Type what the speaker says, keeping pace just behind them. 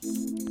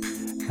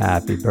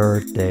Happy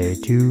birthday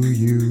to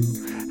you.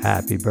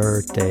 Happy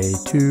birthday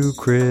to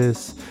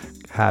Chris.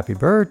 Happy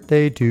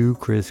birthday to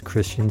Chris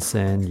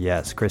Christensen.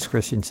 Yes, Chris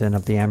Christensen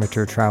of The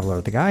Amateur Traveler,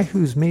 the guy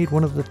who's made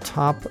one of the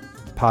top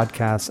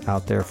podcasts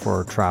out there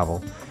for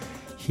travel.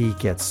 He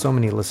gets so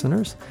many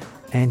listeners,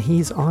 and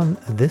he's on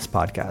this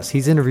podcast.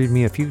 He's interviewed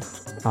me a few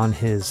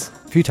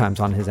times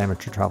on his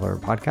Amateur Traveler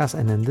podcast,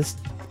 and in this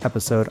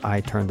episode,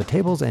 I turn the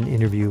tables and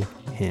interview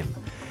him.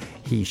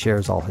 He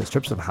shares all his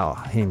trips of how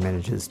he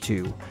manages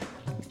to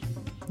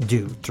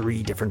do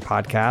 3 different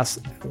podcasts.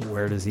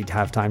 Where does he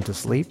have time to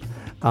sleep?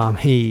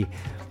 He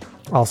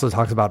also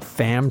talks about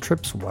fam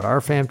trips. What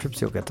are fam trips?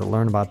 You'll get to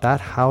learn about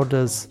that. How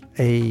does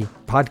a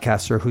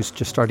podcaster who's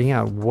just starting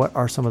out, what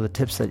are some of the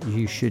tips that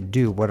you should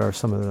do? What are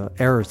some of the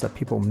errors that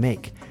people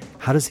make?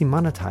 How does he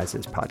monetize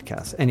his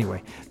podcast?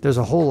 Anyway, there's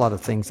a whole lot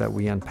of things that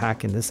we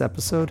unpack in this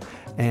episode,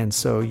 and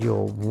so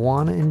you'll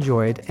want to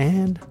enjoy it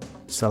and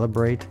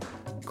celebrate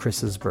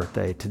Chris's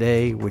birthday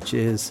today, which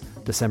is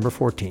December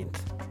 14th.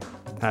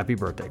 Happy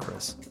birthday,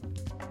 Chris.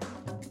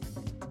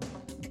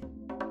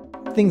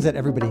 Things that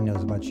everybody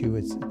knows about you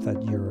is that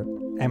you're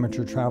an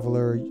amateur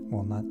traveler.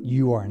 Well, not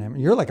you are an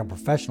amateur. You're like a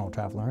professional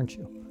traveler, aren't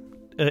you?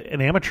 An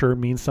amateur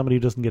means somebody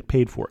who doesn't get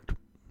paid for it.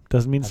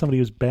 Doesn't mean somebody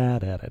who's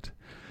bad at it.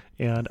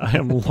 And I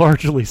am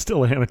largely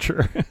still an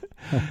amateur.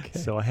 Okay.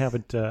 So I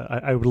haven't,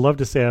 I would love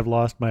to say I've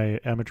lost my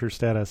amateur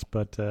status,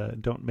 but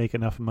don't make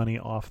enough money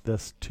off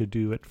this to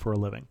do it for a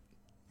living.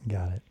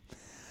 Got it.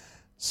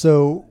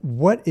 So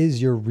what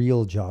is your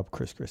real job,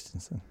 Chris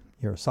Christensen?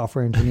 You're a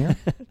software engineer?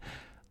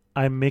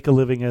 I make a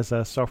living as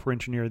a software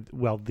engineer.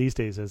 Well, these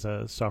days as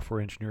a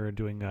software engineer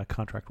doing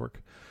contract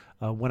work.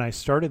 When I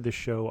started this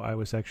show, I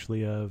was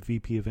actually a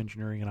VP of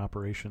engineering and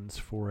operations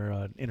for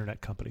an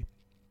internet company.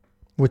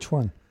 Which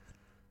one?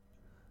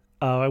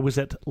 I was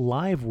at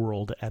Live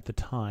World at the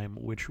time,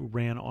 which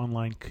ran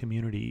online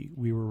community.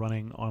 We were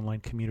running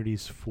online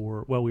communities we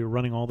were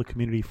running all the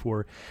community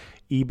for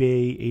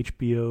eBay,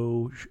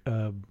 HBO,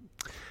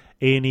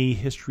 A&E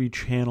History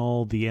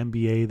Channel, the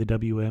NBA, the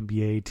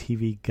WNBA,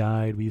 TV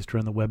Guide. We used to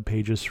run the web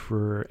pages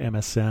for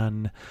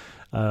MSN,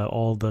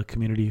 all the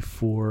community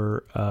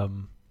for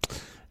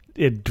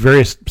at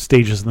various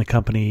stages in the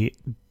company,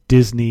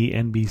 Disney,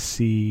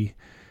 NBC,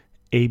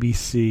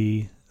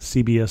 ABC,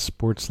 CBS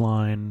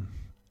Sportsline,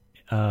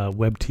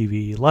 Web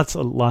TV, lots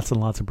and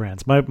lots of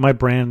brands. My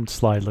brand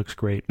slide looks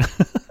great.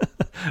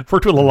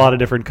 Worked with a lot of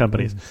different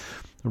companies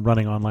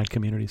running online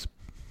communities.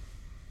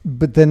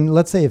 But then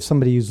let's say if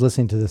somebody who's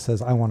listening to this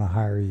says, I want to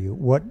hire you,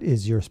 what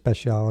is your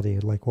specialty?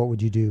 Like, what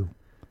would you do?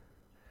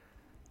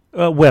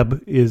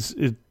 Web is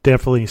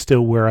definitely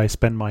still where I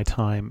spend my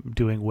time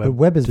doing web. The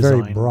web is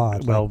design, very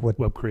broad. Well,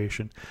 web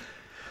creation.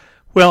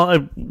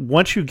 Well,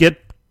 once you get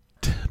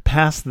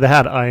past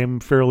that, I am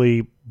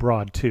fairly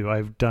broad too.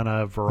 I've done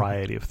a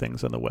variety of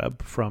things on the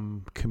web,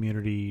 from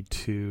community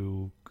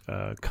to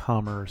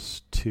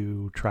commerce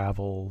to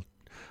travel.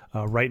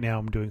 Right now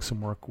I'm doing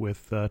some work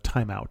with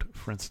Timeout,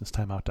 for instance,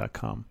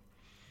 timeout.com.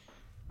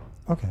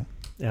 Okay.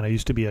 And I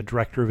used to be a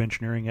director of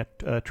engineering at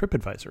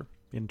TripAdvisor,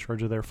 in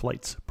charge of their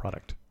flights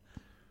product.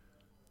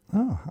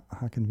 Oh,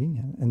 how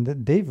convenient. And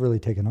they've really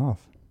taken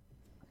off.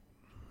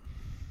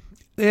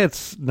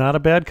 It's not a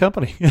bad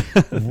company.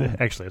 Yeah.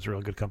 Actually, it's a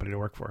real good company to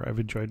work for.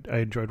 I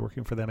enjoyed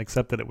working for them,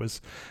 except that it was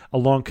a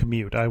long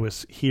commute. I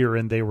was here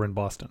and they were in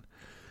Boston.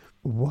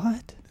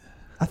 What?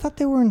 I thought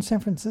they were in San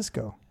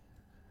Francisco.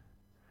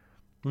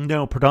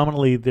 No,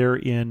 predominantly they're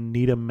in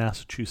Needham,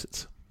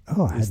 Massachusetts.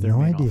 Oh, I had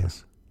no idea.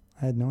 Office.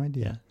 I had no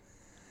idea.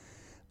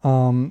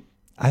 Yeah.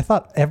 I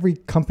thought every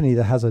company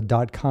that has a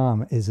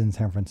 .com is in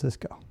San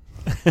Francisco.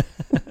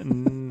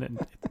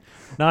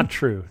 Not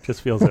true.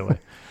 Just feels that way.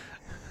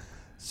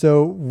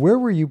 So where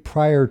were you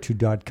prior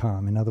to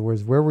 .com? In other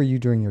words, where were you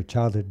during your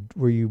childhood?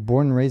 Were you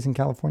born and raised in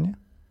California?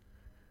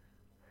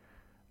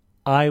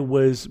 I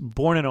was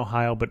born in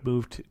Ohio, but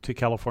moved to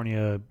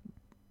California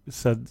when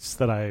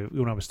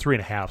I was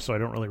 3.5, so I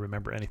don't really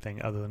remember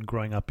anything other than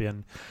growing up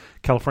in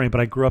California.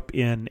 But I grew up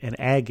in an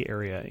ag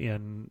area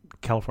in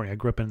California. I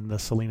grew up in the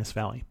Salinas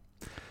Valley.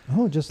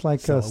 Oh, just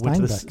like so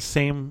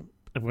Steinbeck.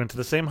 I went to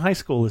the same high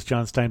school as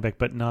John Steinbeck,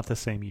 but not the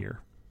same year.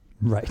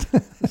 Right.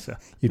 So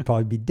you'd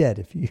probably be dead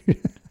if you...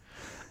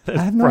 That's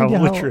I have no probably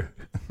idea how... true.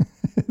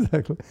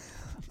 Exactly.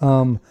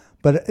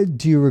 But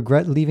do you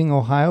regret leaving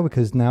Ohio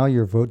because now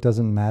your vote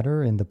doesn't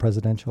matter in the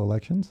presidential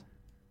elections?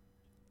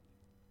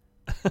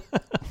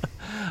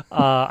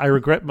 I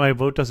regret my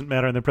vote doesn't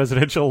matter in the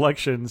presidential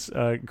elections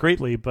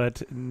greatly,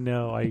 but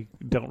no, I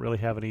don't really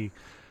have any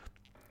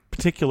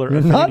particular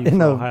affinity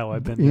for Ohio.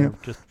 I've been there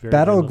just very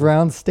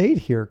battleground state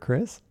here,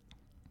 Chris.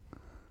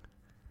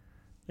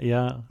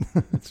 Yeah,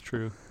 it's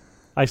true.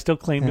 I still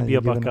claim to be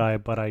a Buckeye,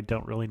 but I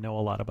don't really know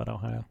a lot about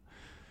Ohio.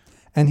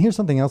 And here's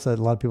something else that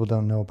a lot of people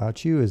don't know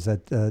about you is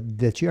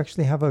that you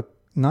actually have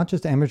not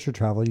just amateur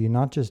travel. You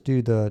not just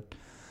do the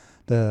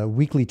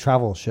weekly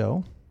travel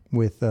show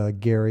with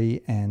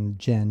Gary and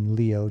Jen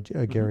Leo,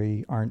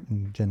 Gary Arndt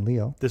and Jen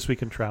Leo. This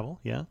Week in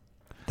Travel, yeah.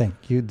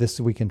 Thank you. This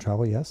Week in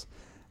Travel, yes.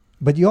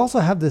 But you also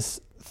have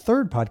this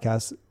third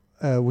podcast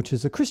which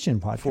is a Christian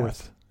podcast.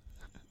 Fourth.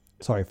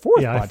 Sorry,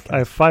 fourth Yeah, podcast. I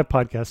have 5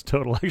 podcasts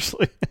total,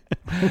 actually.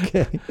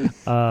 Okay. You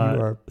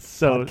are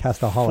so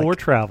podcastaholic. for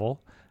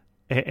travel,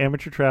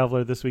 Amateur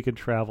Traveler, This Week in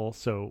Travel.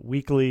 So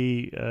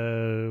weekly,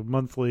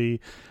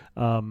 monthly.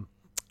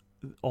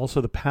 Also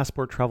the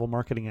Passport Travel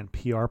Marketing and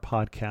PR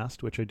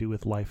podcast, which I do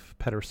with Leif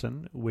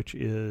Pedersen, which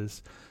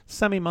is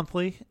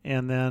semi-monthly.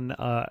 And then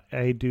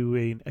I do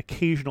an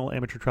occasional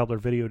Amateur Traveler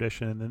video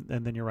edition.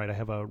 And then you're right, I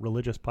have a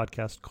religious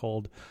podcast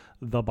called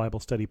The Bible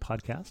Study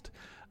Podcast.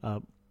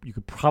 You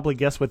could probably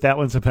guess what that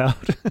one's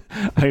about.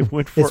 I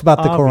went for It's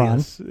about the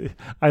obvious.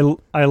 Quran.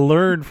 I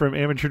learned from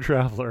Amateur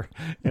Traveler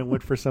and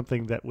went for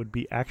something that would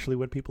be actually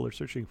what people are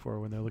searching for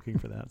when they're looking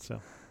for that.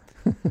 So,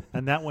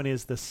 and that one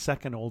is the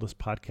second oldest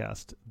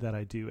podcast that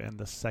I do and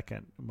the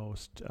second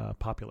most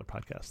popular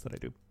podcast that I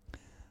do.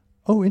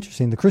 Oh,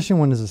 interesting. The Christian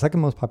one is the second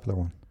most popular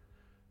one.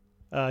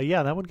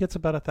 Yeah, that one gets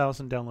about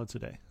 1,000 downloads a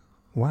day.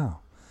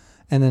 Wow.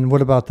 And then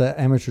what about the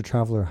Amateur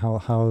Traveler?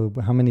 How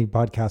many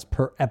podcasts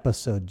per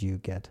episode do you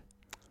get?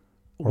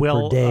 Or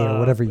per day or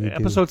whatever you do.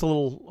 Episode's a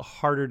little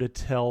harder to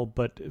tell,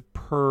 but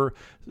per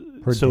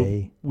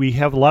day. We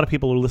have a lot of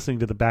people who are listening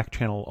to the back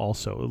channel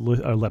also,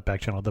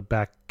 the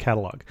back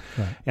catalog.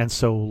 Right. And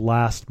so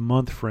last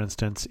month, for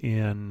instance,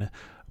 in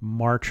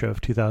March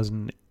of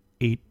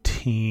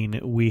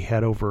 2018, we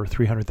had over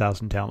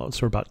 300,000 downloads,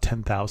 so about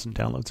 10,000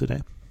 downloads a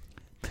day.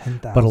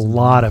 10,000. But a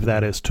lot of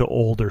that is to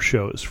older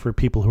shows for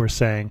people who are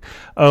saying,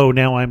 oh,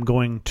 now I'm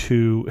going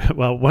to,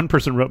 well, one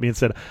person wrote me and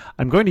said,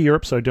 I'm going to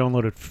Europe, so I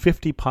downloaded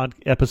 50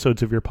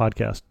 episodes of your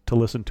podcast to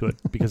listen to it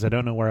because I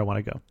don't know where I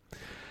want to go.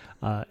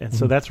 And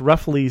so that's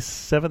roughly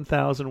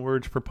 7,000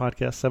 words per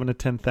podcast, 7 to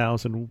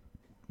 10,000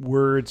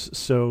 words.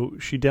 So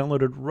she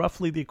downloaded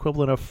roughly the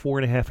equivalent of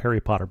 4.5 Harry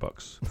Potter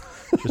books,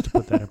 just to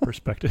put that in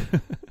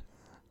perspective.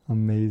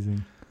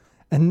 Amazing.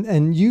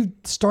 And you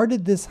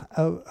started this,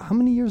 how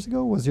many years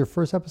ago was your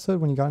first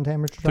episode when you got into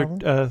Amateur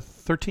Travel?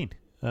 13,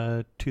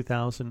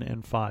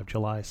 2005,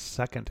 July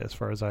 2nd, as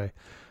far as I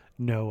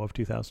know, of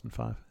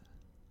 2005.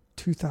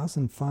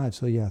 2005.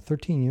 So yeah,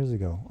 13 years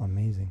ago.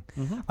 Amazing.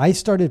 Mm-hmm. I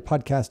started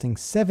podcasting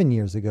 7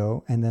 years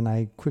ago, and then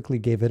I quickly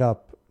gave it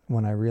up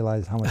when I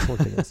realized how much work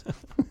it is.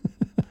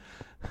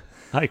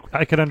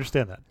 I can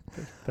understand that.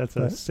 That's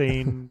a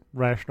sane,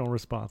 rational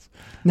response.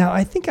 Now,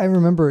 I think I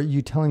remember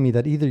you telling me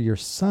that either your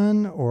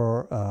son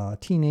or a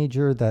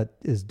teenager that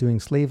is doing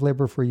slave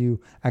labor for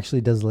you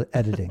actually does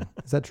editing.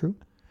 Is that true?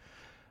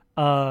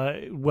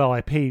 Well,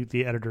 I pay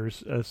the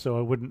editors, so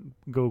I wouldn't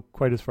go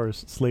quite as far as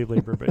slave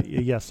labor. But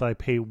yes, I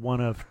pay one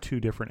of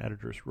 2 different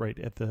editors right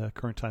at the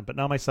current time. But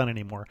not my son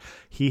anymore.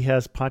 He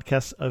has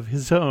podcasts of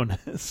his own.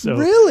 So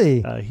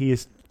really? He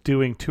is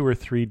doing 2 or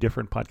 3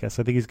 different podcasts.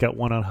 I think he's got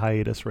one on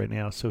hiatus right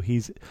now. So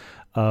he's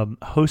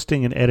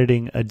hosting and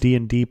editing a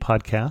D&D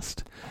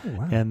podcast,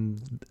 and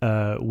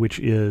which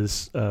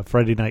is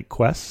Friday Night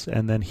Quests.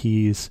 And then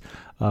he's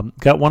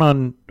got one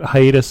on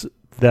hiatus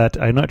that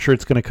I'm not sure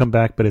it's going to come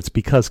back, but it's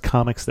Because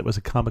Comics. That was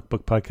a comic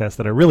book podcast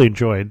that I really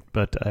enjoyed,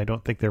 but I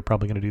don't think they're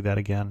probably going to do that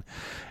again.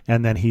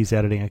 And then he's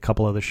editing a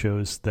couple other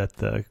shows that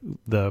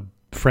the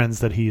friends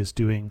that he is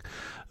doing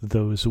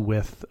those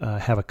with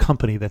have a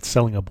company that's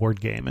selling a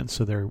board game, and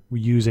so they're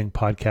using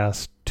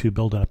podcasts to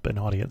build up an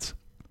audience.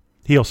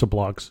 He also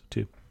blogs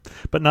too,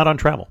 but not on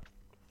travel.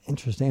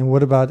 Interesting. And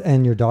what about,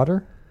 and your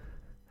daughter?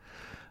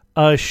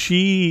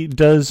 She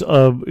does,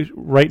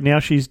 right now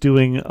she's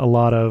doing a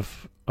lot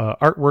of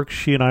artwork.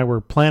 She and I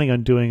were planning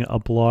on doing a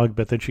blog,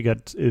 but then she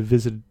got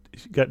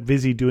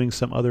busy doing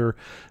some other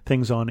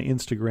things on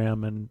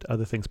Instagram and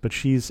other things, but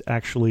she's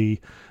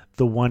actually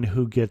the one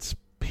who gets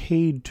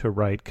paid to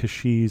write because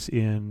she's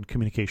in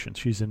communications.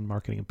 She's in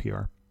marketing and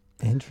PR.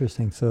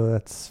 Interesting. So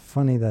that's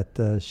funny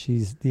that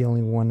she's the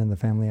only one in the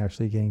family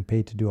actually getting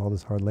paid to do all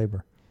this hard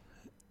labor.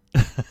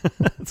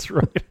 That's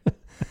right.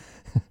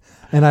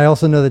 And I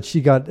also know that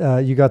she got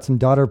you got some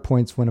daughter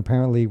points when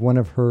apparently one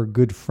of her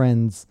good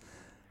friends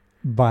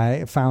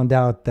found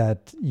out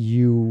that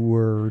you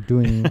were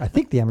doing, I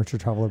think, the Amateur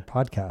Traveler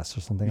podcast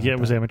or something. Yeah, it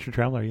was Amateur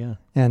Traveler. Yeah,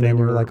 and they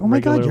were like, "Oh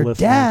my God, your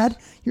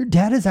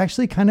dad is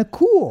actually kind of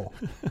cool."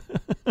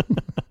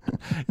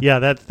 Yeah,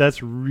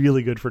 that's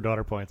really good for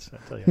daughter points. I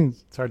tell you,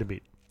 it's hard to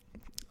beat.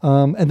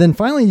 And then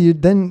finally,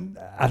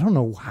 I don't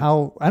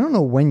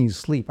know when you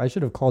sleep. I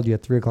should have called you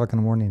at 3:00 in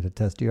the morning to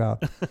test you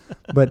out.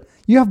 But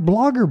you have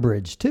Blogger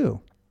Bridge too.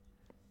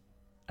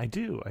 I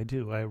do.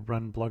 I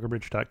run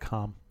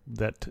bloggerbridge.com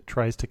that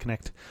tries to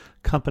connect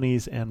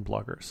companies and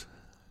bloggers.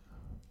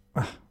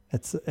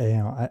 It's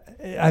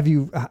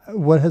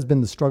what has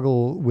been the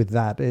struggle with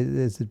that?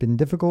 Has it been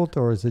difficult,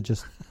 or is it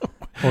just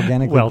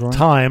organically growing?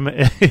 Time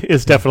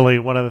is definitely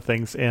one of the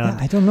things. And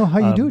I don't know how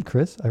you do it,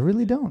 Chris. I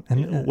really don't.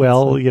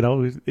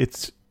 And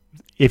it's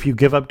if you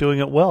give up doing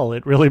it well,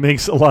 it really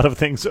makes a lot of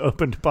things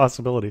open to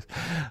possibilities.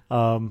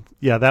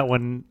 That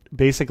one,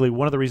 basically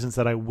one of the reasons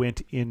that I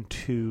went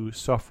into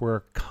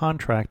software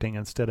contracting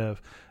instead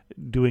of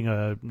doing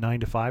a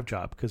 9-to-5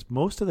 job, because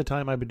most of the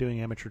time I've been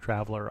doing Amateur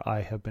Traveler, I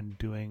have been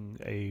doing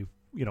a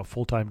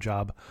full-time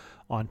job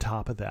on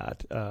top of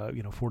that,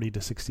 40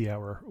 to 60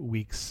 hour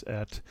weeks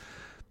at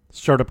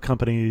startup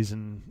companies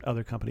and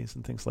other companies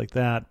and things like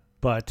that.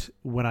 But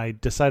when I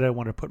decided I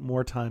wanted to put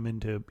more time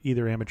into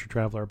either Amateur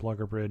Traveler or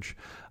Blogger Bridge,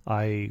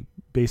 I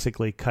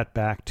basically cut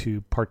back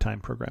to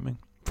part-time programming.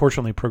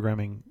 Fortunately,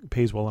 programming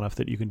pays well enough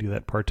that you can do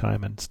that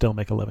part-time and still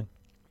make a living.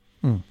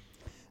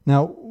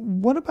 Now,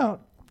 what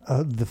about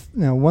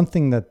one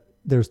thing that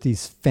there's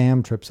these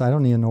FAM trips. I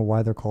don't even know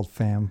why they're called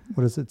FAM.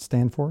 What does it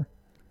stand for?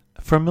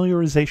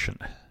 Familiarization.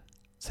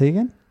 Say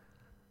again?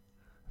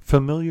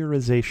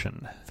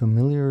 Familiarization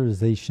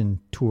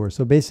tour.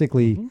 So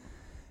basically,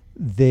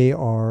 they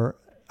are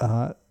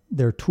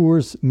they're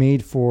tours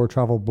made for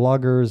travel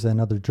bloggers and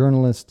other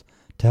journalists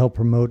to help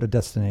promote a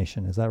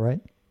destination. Is that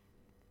right?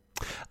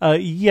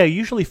 Yeah,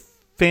 usually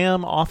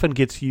FAM often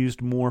gets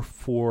used more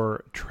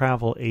for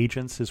travel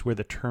agents, is where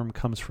the term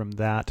comes from,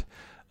 that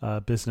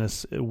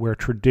business, where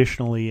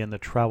traditionally in the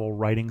travel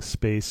writing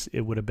space,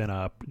 it would have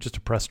been just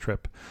a press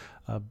trip,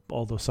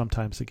 although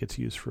sometimes it gets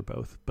used for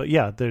both. But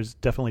yeah, there's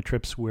definitely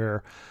trips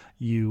where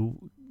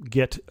you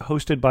get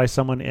hosted by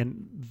someone,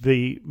 and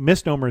the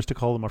misnomer is to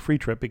call them a free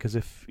trip, because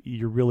if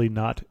you're really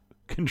not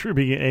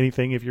contributing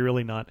anything, if you're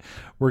really not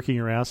working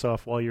your ass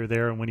off while you're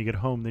there, and when you get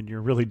home, then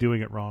you're really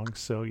doing it wrong.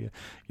 So you're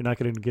not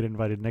going to get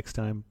invited next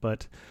time.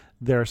 But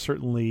there are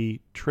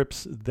certainly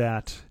trips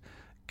that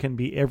can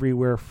be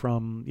everywhere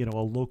from, a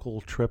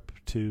local trip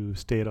to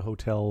stay at a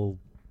hotel,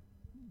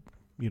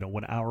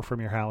 1 hour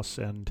from your house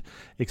and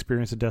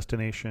experience a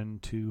destination,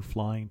 to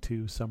flying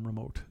to some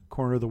remote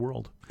corner of the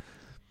world.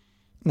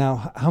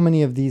 Now, how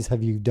many of these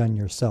have you done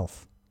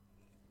yourself?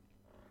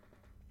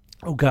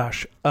 Oh,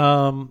 gosh.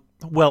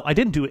 Well, I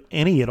didn't do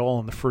any at all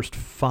in the first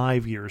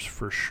 5 years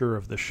for sure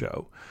of the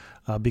show,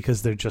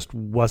 because it just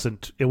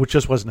wasn't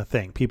a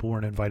thing. People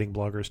weren't inviting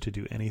bloggers to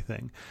do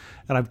anything.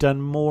 And I've done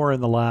more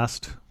in the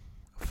last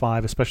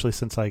 5, especially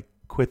since I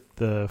quit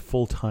the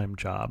full-time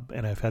job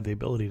and I've had the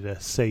ability to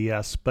say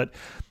yes. But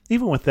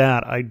even with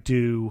that, I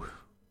do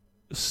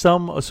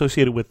some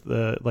associated with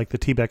the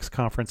TBEX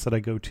conference that I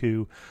go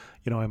to.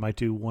 I might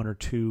do 1 or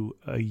 2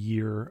 a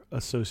year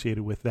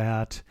associated with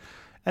that.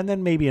 And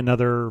then maybe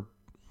another,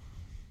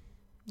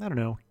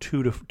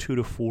 2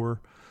 to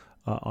 4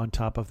 on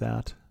top of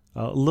that.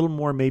 A little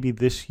more maybe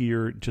this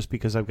year, just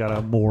because I've got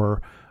a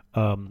more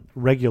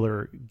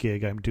regular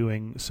gig. I'm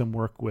doing some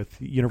work with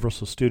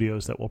Universal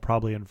Studios that will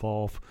probably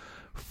involve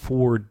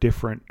 4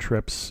 different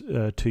trips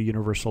to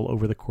Universal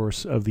over the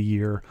course of the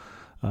year.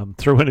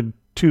 Throw in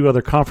 2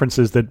 other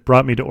conferences that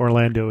brought me to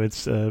Orlando.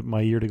 It's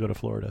my year to go to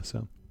Florida.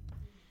 So,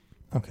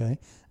 okay.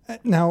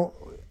 Now,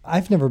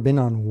 I've never been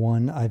on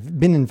one. I've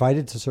been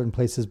invited to certain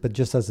places, but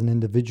just as an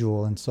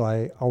individual, and so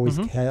I always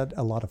had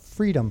a lot of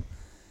freedom.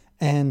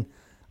 And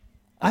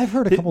I've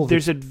heard a couple of...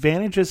 There's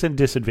advantages and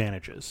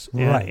disadvantages.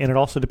 Right. And it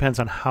also depends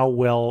on how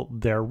well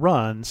they're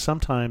run.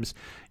 Sometimes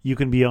you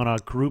can be on a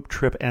group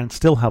trip and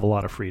still have a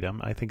lot of freedom.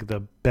 I think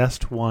the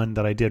best one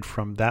that I did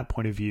from that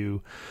point of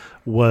view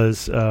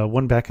was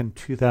one back in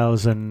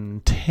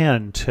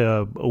 2010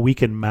 to a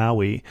week in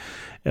Maui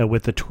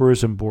with the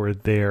tourism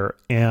board there.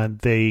 And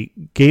they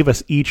gave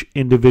us each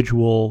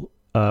individual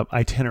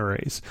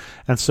itineraries.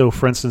 And so,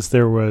 for instance,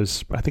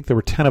 I think there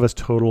were 10 of us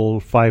total,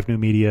 5 new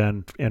media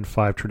and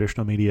 5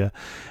 traditional media.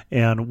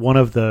 And one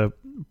of the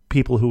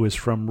people who was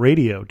from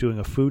radio doing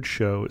a food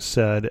show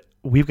said,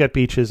 "We've got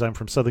beaches. I'm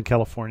from Southern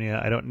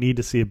California. I don't need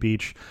to see a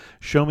beach.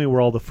 Show me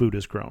where all the food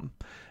is grown."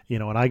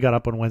 And I got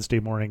up on Wednesday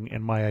morning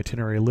and my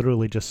itinerary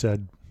literally just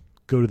said,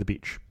 "Go to the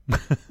beach."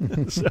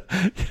 So,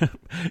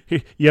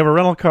 you have a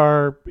rental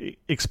car,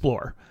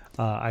 explore.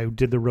 I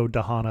did the road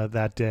to Hana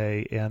that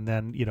day, and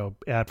then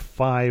at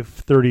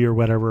 5:30 or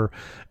whatever,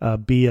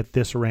 be at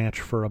this ranch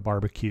for a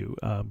barbecue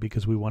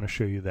because we want to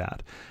show you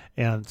that.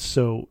 And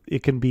so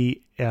it can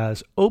be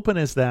as open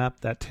as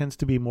that. That tends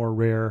to be more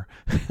rare.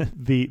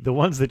 The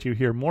ones that you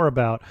hear more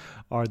about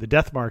are the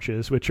death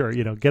marches, which are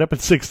get up at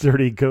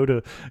 6:30, go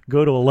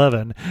to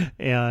 11,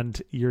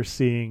 and you're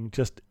seeing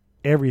just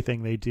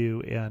everything they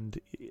do. And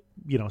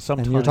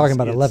sometimes... And you're talking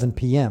about 11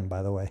 p.m.,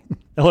 by the way.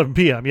 11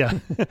 p.m., yeah.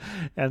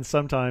 And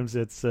sometimes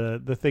it's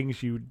the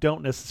things you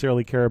don't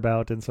necessarily care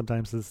about, and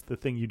sometimes it's the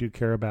thing you do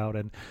care about,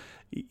 and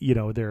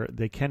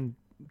they can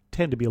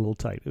tend to be a little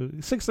tight.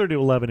 6:30 to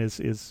 11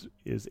 is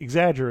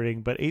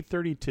exaggerating, but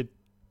 8:30 to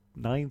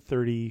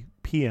 9:30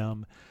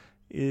 p.m.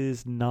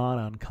 is not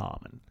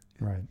uncommon.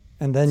 Right.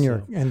 And then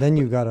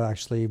you got to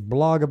actually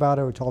blog about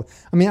it.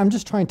 I'm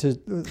just trying to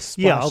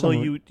although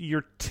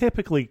you're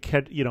typically,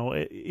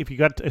 if you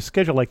got a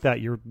schedule like that,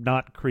 you're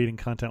not creating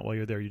content while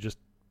you're there. You just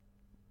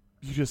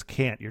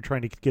can't. You're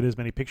trying to get as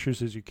many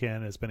pictures as you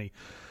can, as many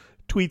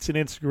tweets and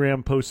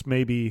Instagram posts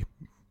maybe,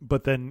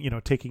 but then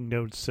taking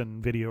notes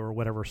and video or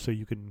whatever so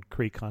you can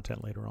create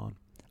content later on.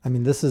 I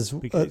mean, this is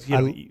because,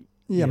 I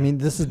mean,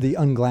 this is the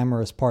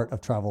unglamorous part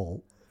of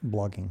travel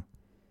blogging.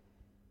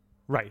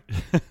 Right.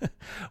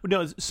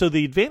 No, so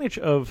the advantage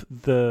of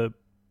the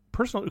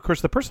personal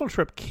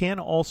trip can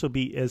also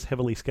be as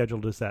heavily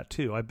scheduled as that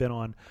too. I've been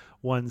on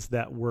ones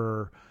that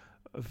were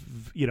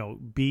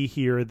be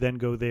here, then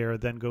go there,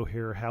 then go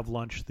here, have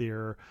lunch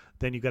there,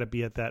 then you got to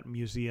be at that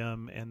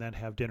museum and then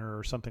have dinner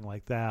or something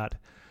like that.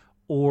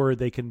 Or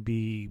they can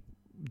be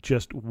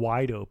just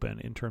wide open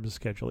in terms of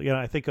schedule.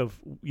 I think of,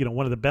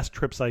 one of the best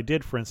trips I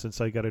did, for instance,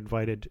 I got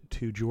invited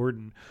to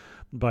Jordan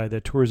by the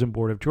Tourism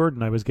Board of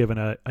Jordan. I was given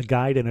a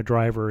guide and a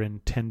driver.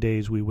 In 10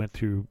 days, we went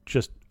through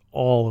just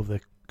all of the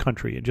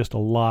country and just a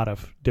lot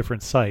of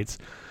different sites.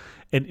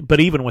 But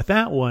even with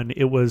that one,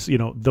 it was,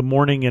 the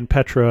morning in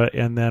Petra,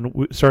 and then,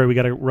 we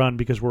got to run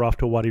because we're off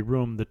to Wadi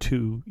Rum, the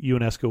two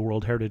UNESCO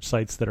World Heritage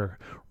sites that are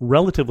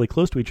relatively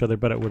close to each other,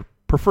 but I would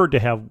prefer to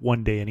have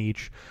one day in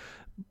each.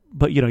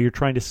 But, you're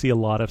trying to see a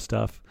lot of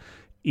stuff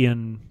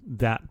in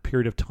that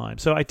period of time.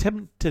 So I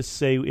tend to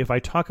say, if I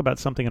talk about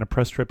something on a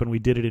press trip and we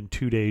did it in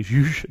 2 days,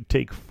 you should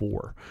take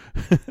 4.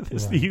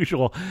 It's the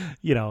usual,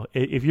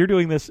 if you're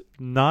doing this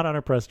not on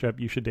a press trip,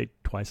 you should take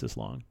twice as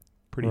long,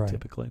 pretty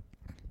typically.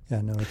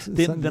 Yeah, no, it's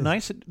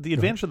the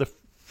advantage of the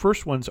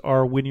first ones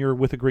are when you're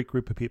with a great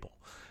group of people,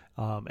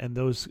 and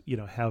those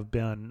have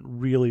been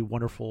really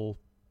wonderful.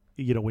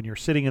 When you're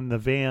sitting in the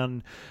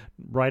van,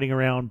 riding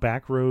around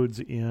back roads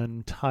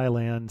in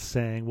Thailand,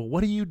 saying, "Well,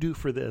 what do you do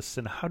for this?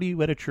 And how do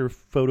you edit your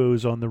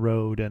photos on the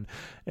road?" And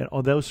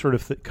all those sort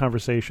of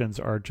conversations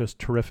are just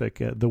terrific.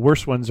 The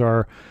worst ones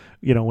are,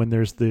 when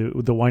there's the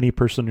whiny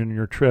person in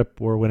your trip,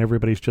 or when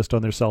everybody's just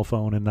on their cell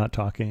phone and not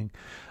talking.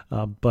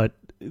 But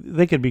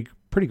they can be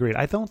pretty great.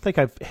 I don't think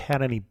I've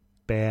had any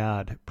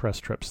bad press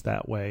trips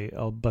that way,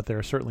 but there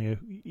are certainly,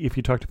 if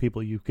you talk to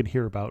people, you can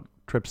hear about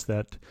trips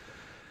that,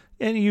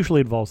 and it usually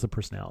involves the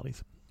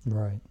personalities.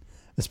 Right.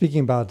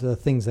 Speaking about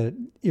things that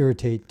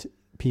irritate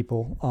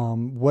people,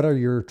 what are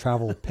your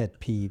travel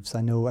pet peeves?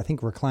 I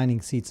think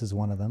reclining seats is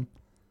one of them.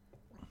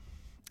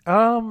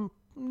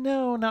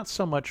 No, not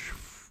so much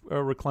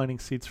reclining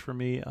seats for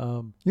me.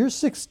 You're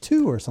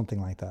 6'2" or something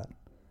like that.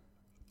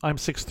 I'm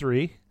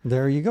 6'3".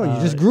 There you go.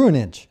 You just grew an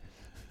inch.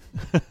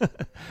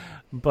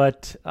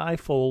 But I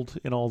fold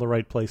in all the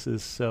right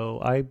places, so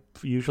I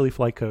usually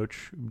fly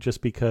coach just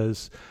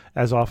because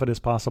as often as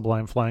possible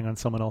I'm flying on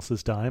someone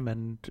else's dime,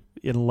 and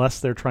unless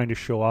they're trying to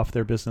show off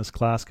their business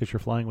class because you're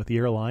flying with the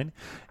airline,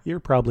 you're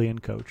probably in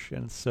coach.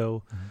 And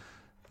so,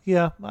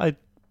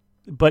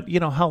 but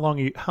how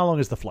long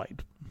is the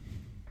flight?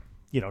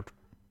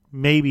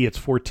 Maybe it's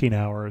 14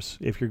 hours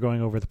if you're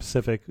going over the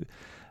Pacific,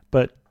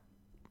 but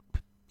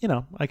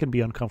I can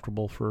be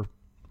uncomfortable for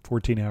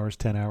 14 hours,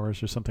 10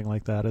 hours or something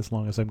like that, as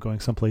long as I'm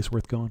going someplace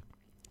worth going.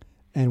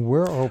 And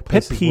where are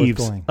places pet peeves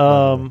worth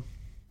going?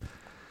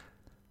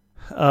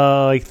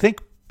 I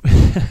think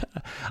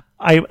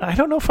I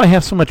don't know if I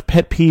have so much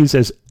pet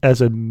peeves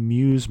as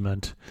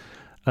amusement,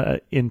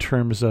 in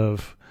terms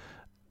of,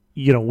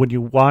 when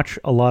you watch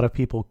a lot of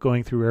people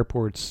going through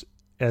airports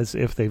as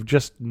if they've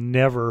just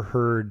never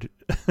heard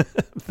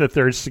that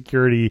there's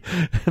security,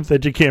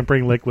 that you can't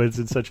bring liquids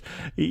and such.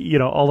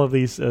 All of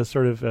these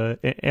sort of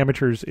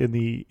amateurs in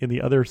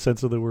the other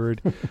sense of the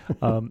word.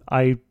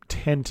 I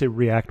tend to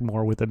react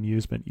more with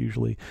amusement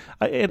usually.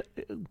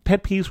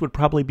 Pet peeves would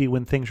probably be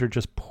when things are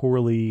just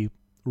poorly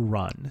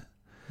run.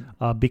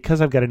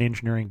 Because I've got an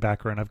engineering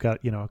background, I've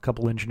got, a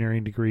couple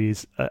engineering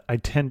degrees. I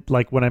tend,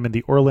 like when I'm in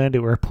the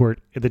Orlando airport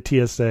at the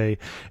TSA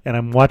and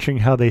I'm watching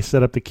how they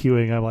set up the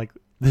queuing, I'm like,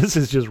 this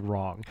is just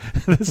wrong.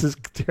 This is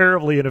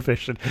terribly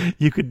inefficient.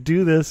 You could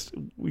do this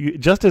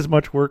just as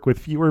much work with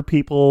fewer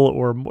people,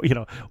 or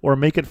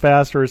make it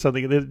faster or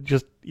something. It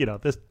just,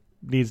 this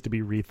needs to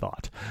be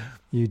rethought.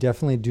 You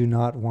definitely do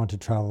not want to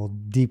travel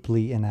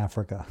deeply in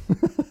Africa.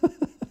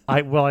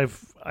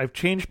 I've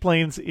changed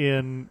planes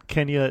in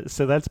Kenya,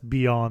 so that's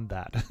beyond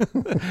that.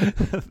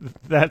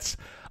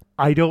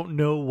 I don't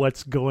know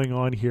what's going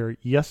on here.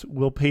 Yes,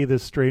 we'll pay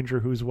this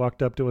stranger who's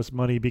walked up to us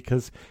money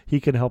because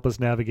he can help us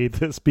navigate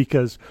this,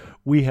 because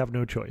we have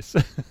no choice.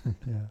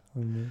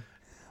 Yeah.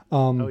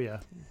 Oh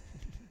yeah.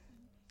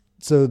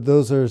 So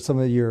those are some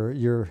of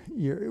your.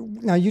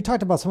 Now you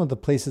talked about some of the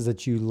places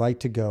that you like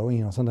to go.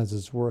 Sometimes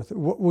it's worth.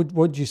 What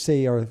would you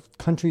say are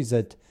countries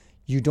that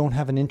you don't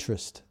have an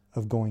interest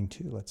of going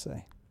to? Let's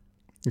say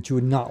that you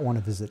would not want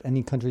to visit.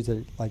 Any countries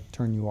that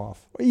turn you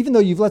off, even though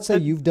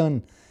you've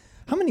done.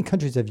 How many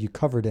countries have you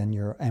covered in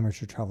your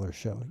Amateur Traveler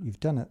show? You've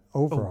done it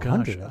over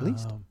 100 at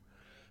least.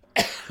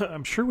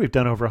 I'm sure we've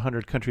done over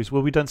 100 countries.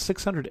 Well, we've done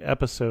 600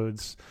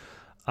 episodes.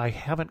 I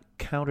haven't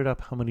counted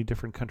up how many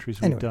different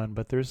countries we've done,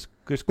 but there's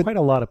quite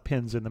a lot of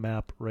pins in the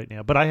map right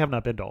now. But I have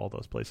not been to all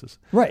those places.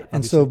 Right. Obviously.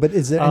 And so, but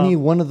is there any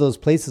one of those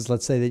places,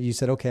 let's say, that you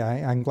said, okay,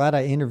 I'm glad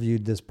I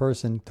interviewed this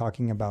person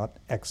talking about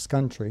X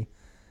country,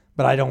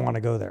 but I don't want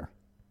to go there?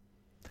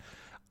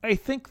 I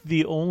think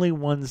the only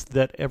ones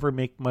that ever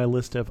make my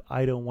list of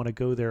I don't want to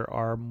go there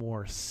are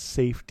more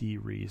safety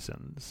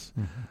reasons.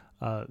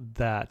 Mm-hmm.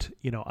 That,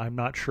 I'm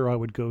not sure I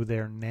would go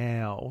there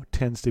now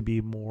tends to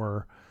be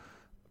more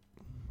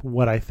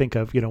what I think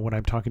of, when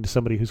I'm talking to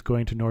somebody who's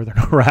going to northern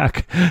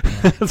Iraq.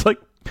 Right. It's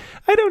like,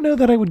 I don't know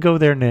that I would go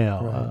there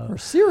now. Right. Or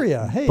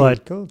Syria. Hey,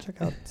 go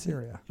check out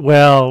Syria.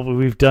 Well,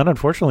 we've done,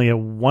 unfortunately, a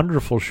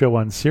wonderful show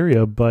on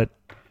Syria, but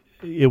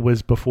it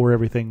was before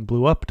everything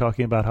blew up,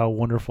 talking about how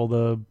wonderful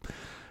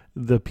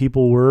the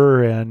people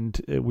were,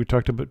 and we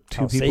talked about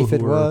two people who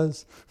were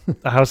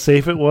how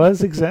safe it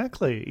was,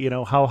 exactly. You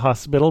know, how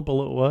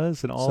hospitable it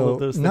was, and all of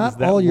those things.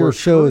 Not all your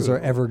shows are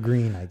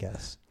evergreen, I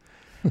guess.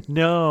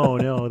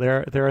 No,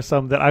 there are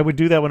some that I would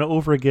do that one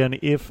over again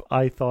if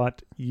I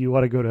thought you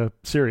ought to go to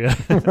Syria.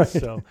 Right.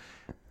 So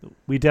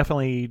we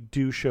definitely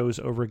do shows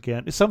over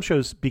again. Some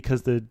shows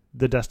because the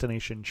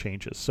destination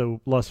changes.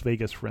 So Las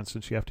Vegas, for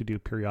instance, you have to do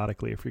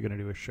periodically if you're going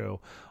to do a show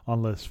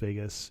on Las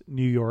Vegas.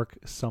 New York,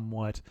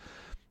 somewhat.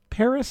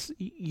 Paris,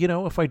 you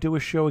know, if I do a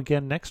show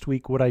again next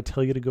week, would I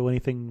tell you to go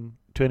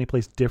to any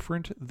place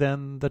different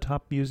than the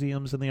top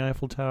museums and the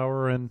Eiffel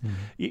Tower? And,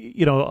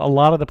 you know, a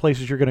lot of the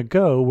places you're going to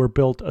go were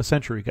built a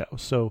century ago.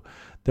 So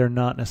they're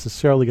not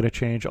necessarily going to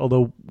change.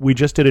 Although we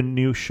just did a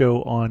new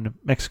show on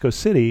Mexico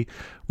City.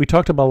 We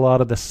talked about a lot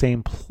of the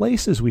same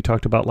places we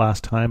talked about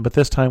last time, but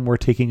this time we're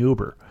taking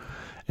Uber.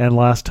 And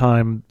last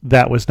time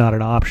that was not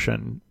an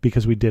option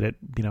because we did it,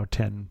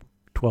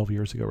 12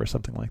 years ago or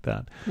something like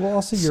that. Well,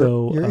 also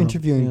you're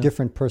interviewing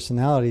different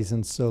personalities,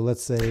 and so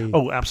let's say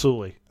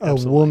absolutely. A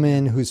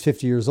woman who's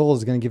 50 years old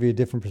is going to give you a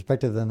different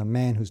perspective than a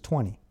man who's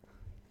 20.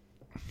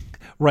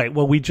 Right.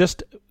 Well,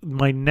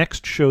 my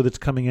next show that's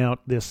coming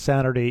out this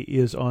Saturday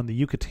is on the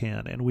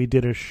Yucatan, and we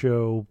did a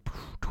show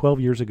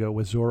 12 years ago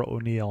with Zora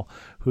O'Neill,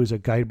 who's a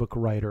guidebook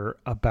writer,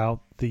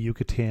 about the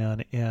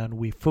Yucatan, and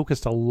we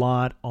focused a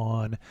lot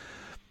on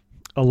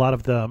a lot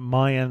of the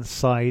Mayan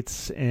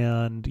sites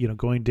and,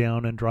 going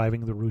down and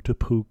driving the Ruta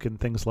Puc and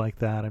things like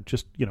that. And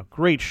just,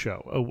 great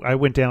show. I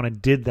went down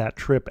and did that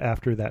trip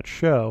after that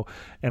show,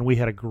 and we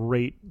had a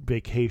great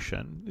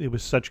vacation. It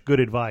was such good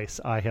advice.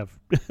 I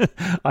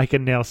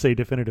can now say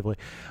definitively.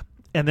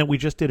 And then we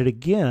just did it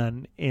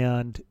again,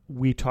 and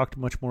we talked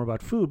much more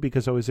about food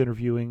because I was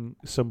interviewing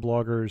some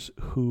bloggers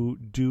who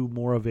do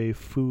more of a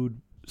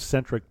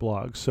food-centric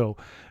blog. So,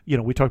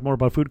 we talk more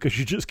about food because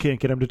you just can't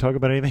get them to talk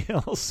about anything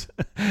else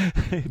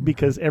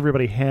because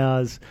everybody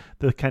has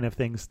the kind of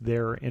things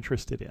they're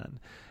interested in.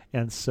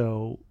 And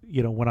so,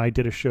 when I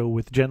did a show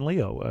with Jen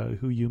Leo,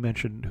 who you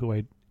mentioned, who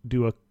I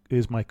do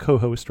is my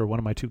co-host or one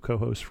of my two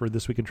co-hosts for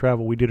This Week in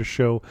Travel, we did a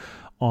show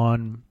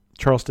on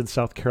Charleston,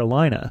 South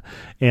Carolina,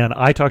 and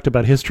I talked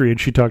about history and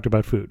she talked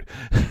about food.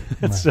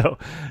 Right. So,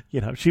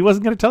 she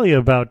wasn't going to tell you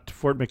about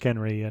Fort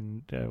McHenry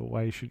and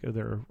why you should go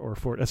there, or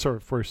Fort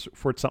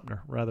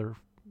Sumter, rather,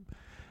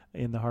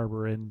 in the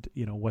harbor, and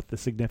what the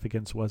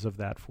significance was of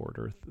that fort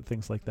or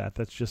things like that.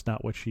 That's just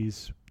not what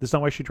that's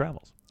not why she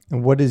travels.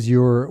 And what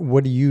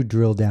do you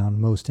drill down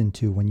most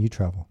into when you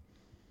travel?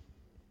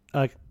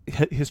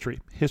 History,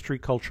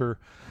 culture.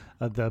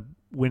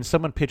 When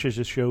someone pitches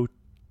a show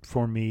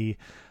for me,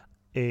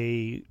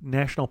 a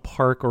national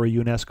park or a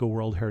UNESCO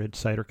World Heritage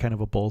Site are kind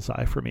of a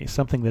bullseye for me.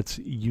 Something that's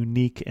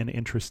unique and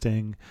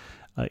interesting,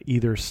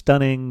 either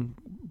stunning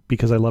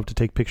because I love to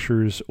take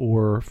pictures,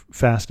 or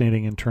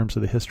fascinating in terms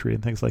of the history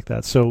and things like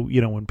that. So,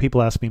 when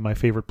people ask me my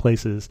favorite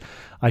places,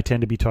 I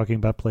tend to be talking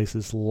about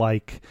places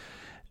like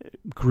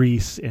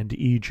Greece and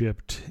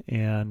Egypt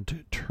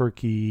and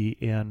Turkey,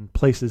 and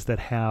places that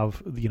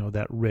have,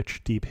 that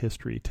rich, deep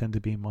history tend to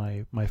be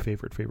my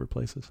favorite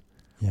places.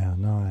 Yeah,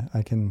 no,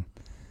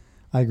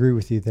 I agree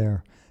with you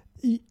there.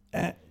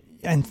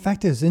 In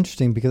fact, it's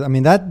interesting because,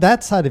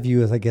 that side of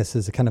you is, I guess,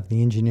 is a kind of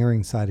the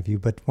engineering side of you.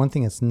 But one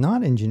thing that's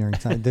not engineering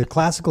side, the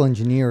classical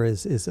engineer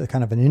is a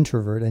kind of an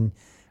introvert. And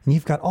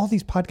you've got all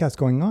these podcasts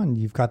going on.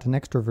 You're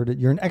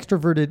an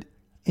extroverted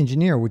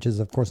engineer, which is,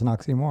 of course, an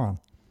oxymoron.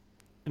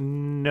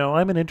 No,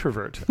 I'm an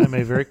introvert. I'm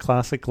a very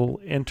classical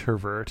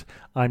introvert.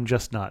 I'm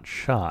just not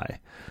shy.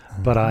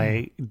 But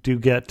I do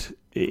get...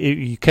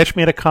 You catch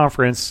me at a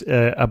conference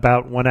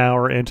about 1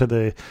 hour into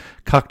the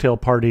cocktail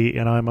party,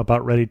 and I'm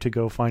about ready to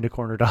go find a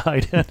corner to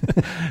hide in.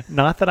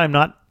 Not that I'm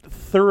not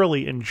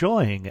thoroughly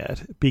enjoying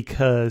it,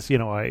 because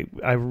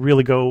I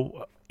really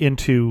go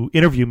into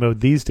interview mode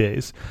these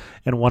days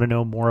and want to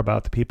know more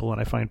about the people, and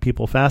I find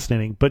people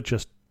fascinating, but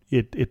just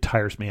it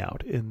tires me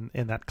out in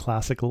that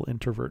classical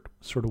introvert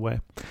sort of way.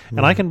 Mm.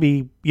 And I can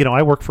be,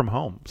 I work from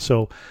home,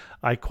 so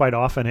I quite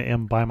often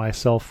am by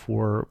myself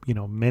for,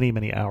 many,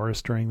 many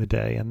hours during the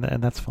day, and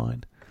that's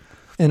fine.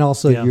 And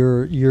also,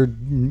 you're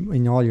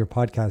in all your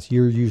podcasts,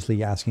 you're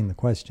usually asking the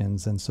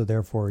questions, and so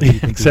therefore you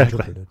can exactly.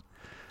 be interpreted.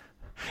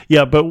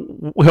 Yeah, but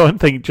one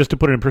thing, just to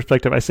put it in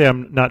perspective, I say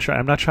I'm not shy.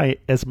 I'm not shy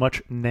as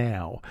much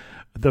now.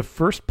 The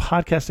first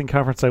podcasting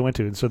conference I went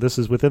to, and so this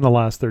is within the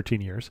last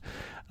 13 years,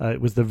 it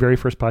was the very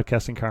first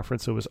podcasting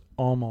conference. It was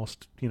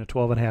almost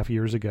 12 and a half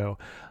years ago.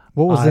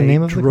 What was the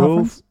name of the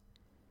conference?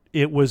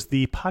 It was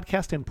the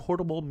Podcast and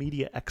Portable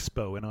Media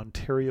Expo in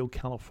Ontario,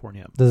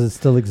 California. Does it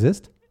still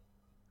exist?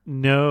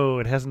 No,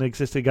 it hasn't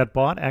existed. It got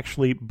bought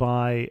actually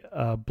by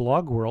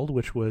Blog World,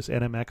 which was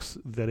NMX.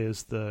 That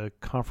is the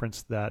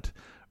conference that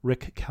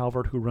Rick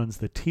Calvert, who runs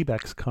the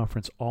TBEX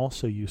conference,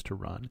 also used to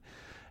run.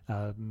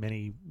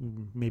 Maybe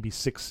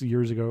 7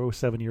 years ago or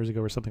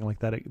something like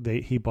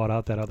that. He bought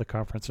out that other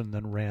conference and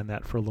then ran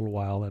that for a little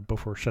while, and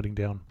before shutting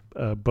down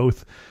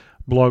both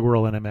Blog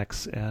World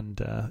NMX and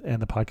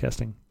the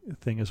podcasting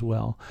thing as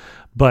well.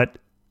 But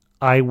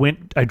I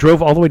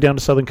drove all the way down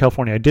to Southern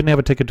California. I didn't have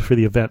a ticket for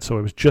the event, so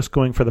I was just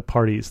going for the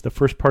parties. The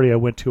first party I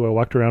went to, I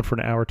walked around for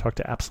an hour, talked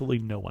to absolutely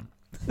no one.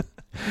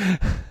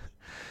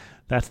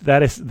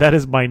 That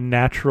is my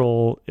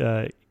natural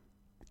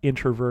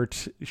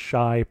introvert,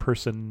 shy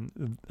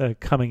person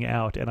coming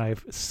out, and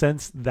I've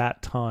since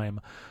that time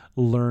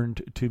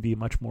learned to be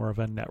much more of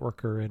a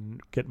networker and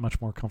get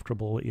much more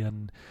comfortable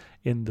in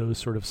those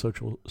sort of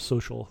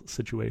social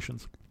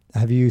situations.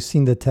 Have you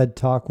seen the TED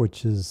Talk,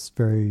 which is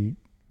very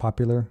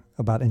popular,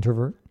 about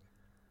introvert?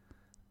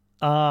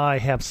 I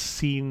have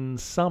seen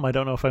some. I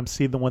don't know if I'm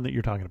seeing the one that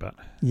you're talking about.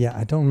 Yeah,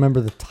 I don't remember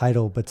the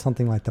title, but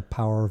something like The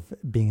Power of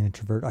Being an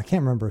Introvert. I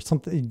can't remember.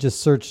 Something. Just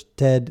search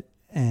TED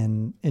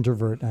and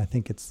introvert, and I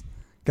think it's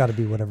got to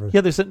be whatever. Yeah,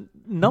 there's a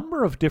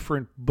number of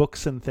different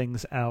books and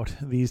things out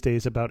these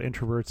days about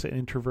introverts.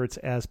 And introverts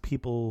as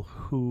people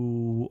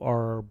who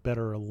are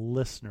better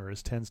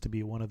listeners tends to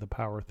be one of the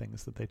power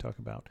things that they talk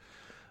about.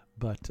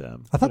 But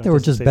I thought they were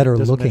just better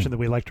looking. Mention that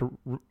we like to.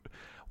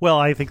 Well,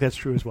 I think that's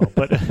true as well,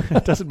 but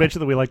it doesn't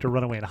mention that we like to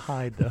run away and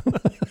hide, though.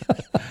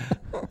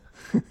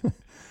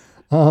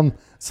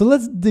 So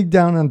let's dig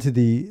down onto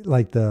the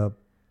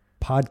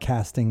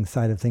podcasting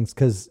side of things,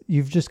 because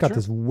you've just got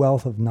this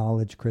wealth of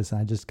knowledge, Chris, and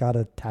I just got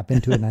to tap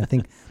into it, and I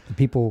think the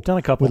people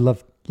would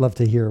love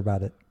to hear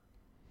about it.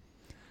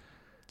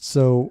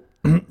 So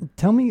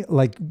tell me,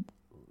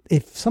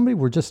 if somebody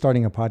were just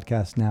starting a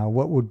podcast now,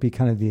 what would be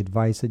kind of the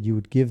advice that you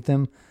would give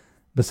them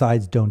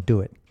besides don't do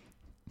it?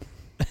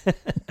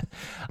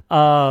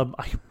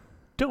 I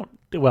don't.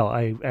 Well,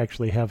 I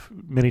actually have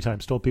many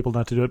times told people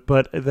not to do it,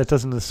 but that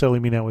doesn't necessarily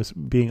mean I was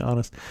being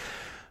honest.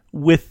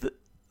 With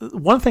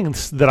one thing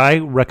that I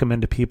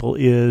recommend to people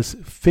is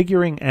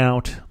figuring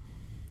out,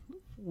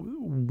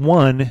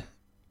 one,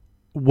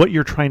 what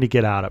you're trying to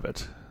get out of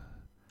it,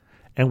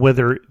 and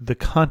whether the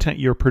content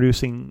you're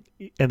producing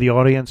and the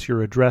audience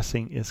you're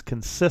addressing is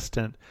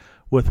consistent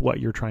with what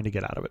you're trying to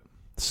get out of it.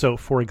 So,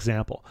 for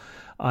example,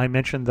 I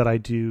mentioned that I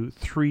do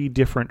 3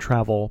 different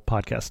travel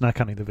podcasts, not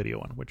counting the video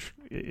one, which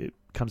it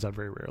comes out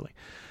very rarely.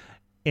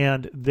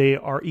 And they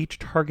are each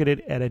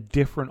targeted at a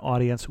different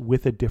audience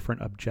with a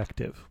different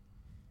objective,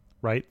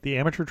 right? The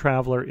Amateur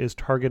Traveler is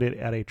targeted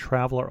at a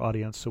traveler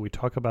audience, so we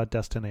talk about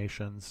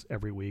destinations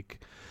every week,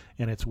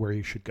 and it's where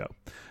you should go.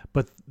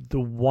 But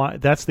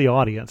that's the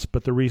audience,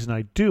 but the reason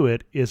I do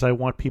it is I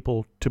want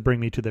people to bring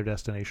me to their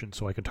destination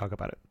so I can talk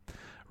about it,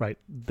 right?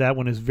 That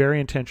one is very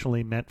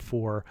intentionally meant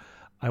for,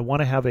 I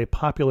want to have a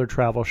popular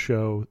travel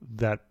show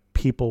that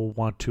people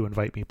want to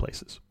invite me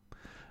places.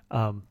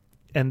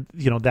 And,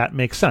 that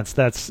makes sense.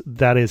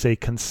 That is a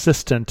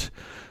consistent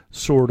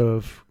sort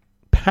of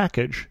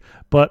package.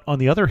 But on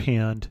the other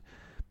hand,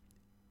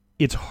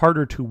 it's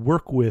harder to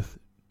work with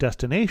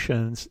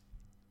destinations.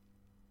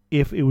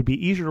 If it would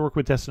be easier to work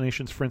with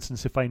destinations, for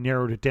instance, if I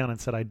narrowed it down and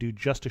said I do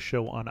just a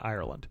show on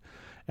Ireland,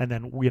 and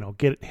then,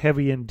 get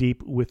heavy and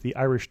deep with the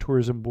Irish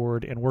Tourism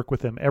Board and work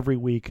with them every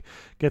week,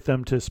 get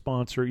them to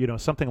sponsor,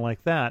 something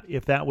like that.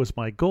 If that was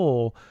my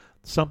goal,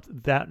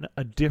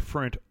 a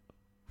different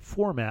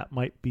format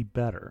might be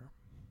better,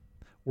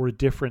 or a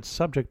different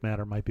subject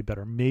matter might be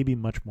better, maybe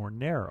much more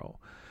narrow.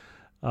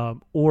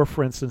 Or,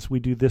 for instance, we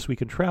do This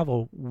Week in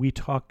Travel. We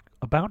talk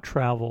about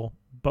travel,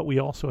 but we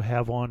also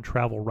have on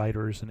travel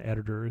writers and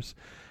editors.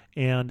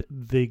 And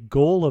the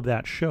goal of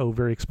that show,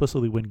 very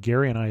explicitly, when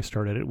Gary and I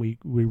started it, we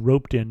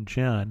roped in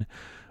Jen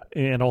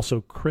and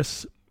also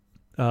Chris.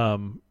 At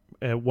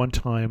one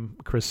time,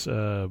 Chris,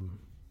 I've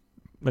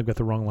got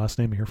the wrong last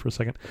name here for a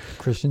second.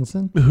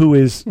 Christensen? Who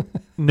is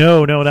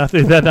no, not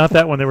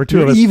that one. There were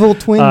 2 of us. Evil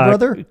twin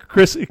brother.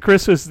 Chris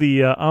was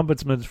the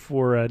ombudsman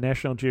for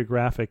National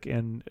Geographic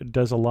and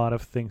does a lot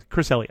of things.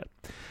 Chris Elliott,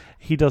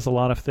 he does a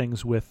lot of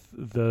things with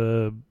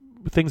the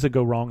things that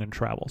go wrong in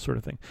travel, sort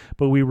of thing.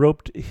 But we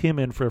roped him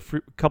in for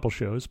a couple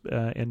shows,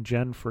 and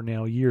Jen for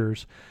now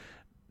years,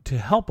 to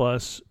help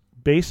us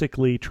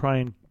basically try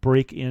and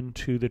break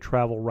into the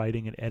travel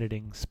writing and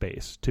editing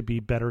space, to be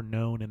better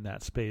known in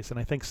that space. And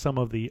I think some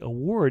of the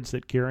awards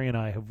that Gary and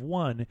I have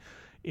won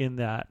in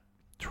that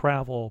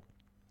travel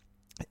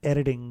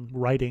editing,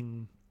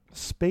 writing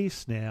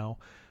space now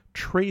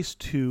trace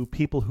to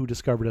people who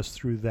discovered us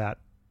through that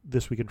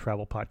This Week in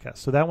Travel podcast.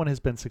 So that one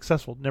has been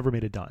successful, never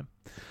made a dime.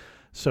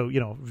 So,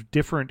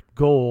 different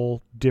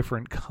goal,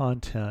 different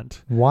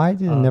content. Why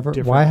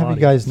have you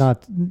guys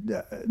not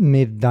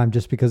made a dime?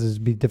 Just because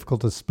it'd be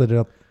difficult to split it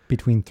up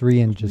between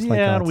 3 and just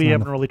and we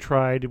haven't really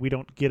tried. We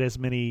don't get as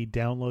many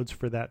downloads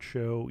for that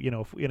show.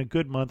 If in a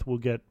good month we'll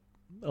get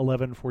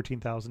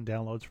 14,000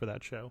 downloads for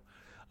that show.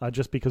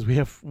 Just because we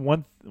have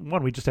one,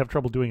 we just have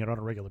trouble doing it on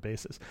a regular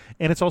basis.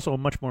 And it's also a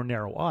much more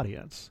narrow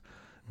audience.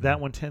 That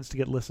one tends to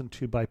get listened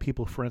to by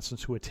people, for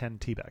instance, who attend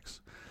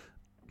TBEX.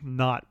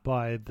 Not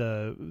by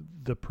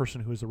the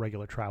person who is a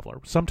regular traveler.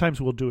 Sometimes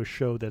we'll do a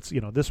show that's,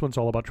 this one's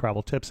all about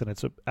travel tips and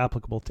it's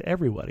applicable to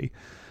everybody,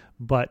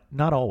 but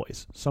not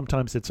always.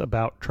 Sometimes it's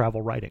about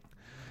travel writing,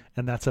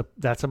 and that's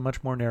a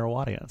much more narrow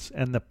audience.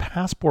 And the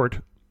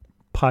Passport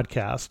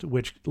podcast,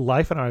 which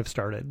Life and I have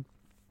started,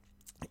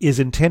 is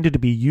intended to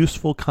be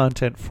useful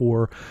content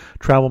for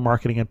travel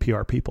marketing and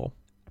PR people.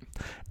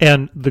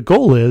 And the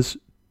goal is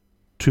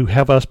to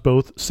have us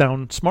both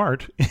sound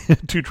smart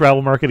to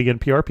travel marketing and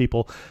PR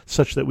people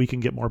such that we can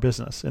get more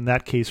business. In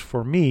that case,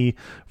 for me,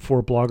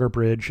 for Blogger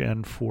Bridge,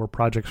 and for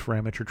Projects for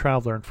Amateur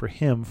Traveler, and for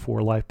him,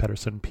 for Leif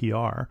Pedersen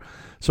PR.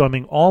 So, I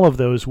mean, all of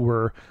those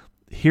were,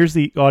 here's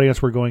the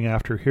audience we're going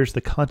after, here's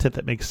the content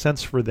that makes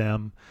sense for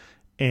them,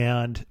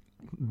 and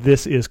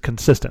this is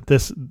consistent.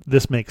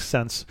 This makes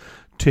sense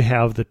to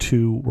have the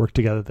two work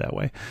together that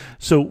way.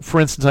 So, for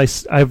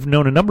instance, I've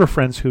known a number of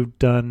friends who've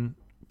done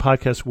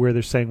podcasts where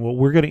they're saying, well,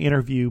 we're going to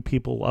interview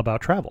people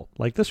about travel,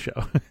 like this show.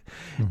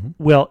 Mm-hmm.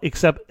 Well,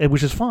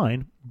 which is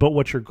fine, but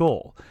what's your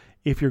goal?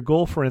 If your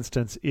goal, for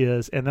instance,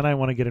 is, and then I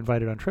want to get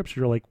invited on trips,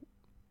 you're like,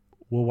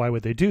 well, why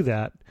would they do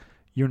that?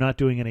 You're not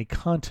doing any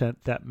content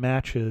that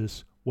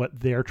matches what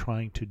they're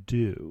trying to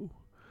do.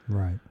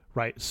 Right.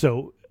 Right.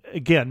 So,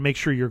 again, make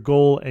sure your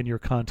goal and your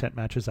content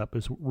matches up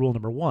is rule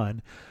number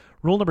one.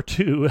 Rule number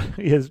two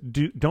is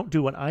don't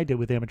do what I did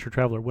with Amateur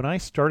Traveler. When I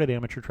started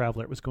Amateur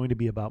Traveler, it was going to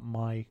be about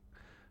my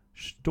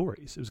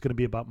stories. It was going to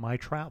be about my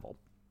travel.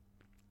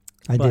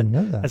 I didn't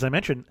know that. As I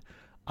mentioned,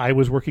 I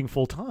was working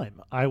full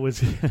time. I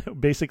was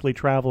basically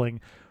traveling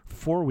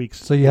 4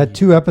 weeks. So you had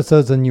 2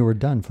 episodes and you were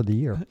done for the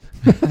year.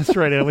 That's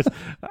right. I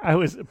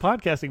was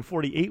podcasting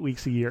 48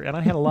 weeks a year, and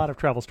I had a lot of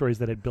travel stories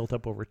that had built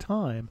up over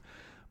time.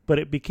 But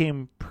it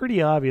became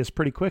pretty obvious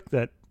pretty quick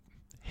that,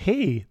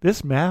 hey,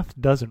 this math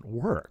doesn't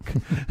work.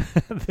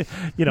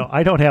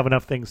 I don't have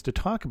enough things to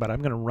talk about. I'm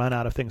going to run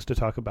out of things to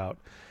talk about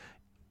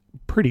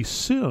pretty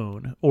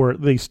soon, or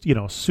at least,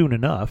 soon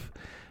enough.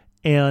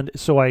 And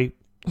so I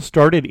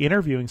started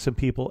interviewing some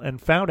people and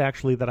found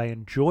actually that I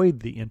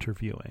enjoyed the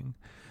interviewing,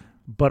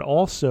 but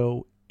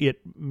also it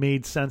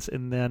made sense.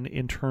 And then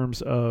in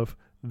terms of,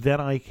 then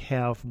I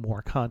have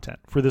more content.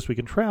 For This Week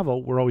in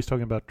Travel, we're always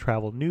talking about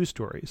travel news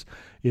stories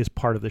is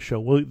part of the show.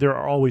 Well, there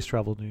are always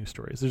travel news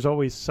stories. There's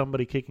always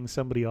somebody kicking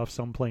somebody off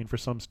some plane for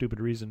some stupid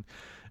reason.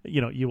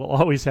 You will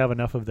always have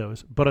enough of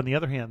those. But on the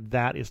other hand,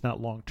 that is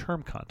not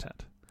long-term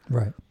content.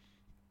 Right.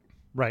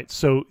 Right.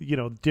 So,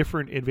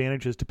 different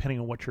advantages depending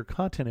on what your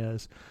content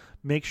is.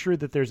 Make sure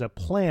that there's a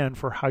plan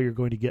for how you're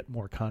going to get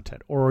more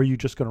content, or are you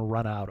just going to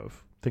run out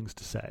of things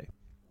to say?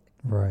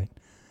 Right.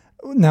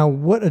 Now,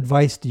 what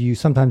advice do you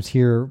sometimes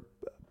hear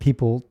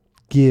people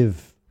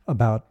give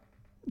about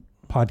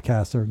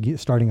podcasts or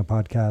starting a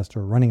podcast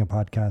or running a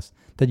podcast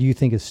that you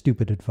think is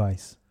stupid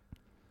advice?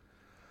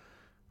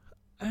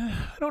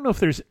 I don't know if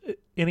there's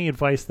any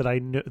advice that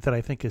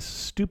I think is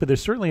stupid.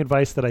 There's certainly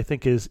advice that I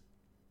think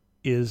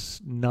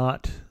is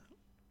not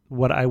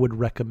what I would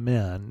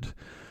recommend.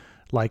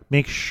 Like,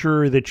 make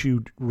sure that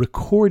you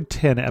record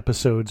 10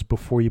 episodes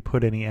before you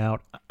put any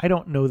out. I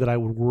don't know that I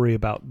would worry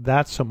about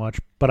that so much,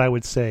 but I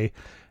would say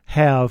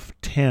have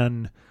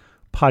 10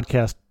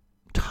 podcast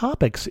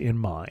topics in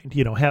mind.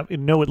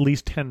 Know at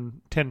least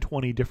 10,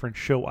 20 different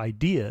show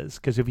ideas,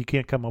 because if you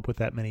can't come up with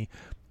that many,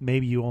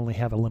 maybe you only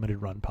have a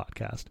limited run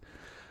podcast.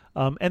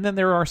 And then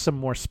there are some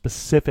more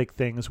specific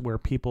things where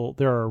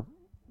there are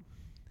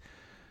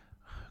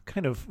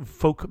kind of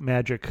folk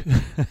magic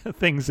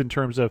things in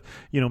terms of,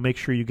 make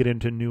sure you get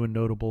into new and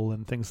notable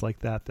and things like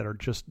that are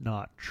just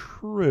not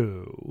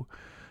true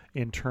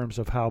in terms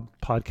of how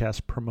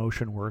podcast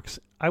promotion works.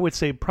 I would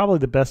say probably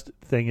the best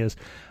thing is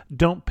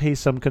don't pay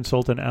some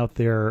consultant out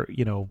there,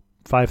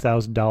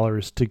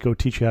 $5,000 to go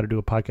teach you how to do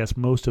a podcast.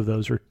 Most of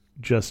those are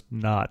just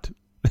not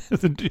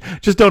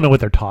just don't know what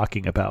they're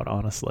talking about,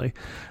 honestly.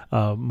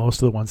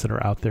 Most of the ones that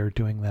are out there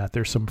doing that,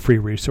 there's some free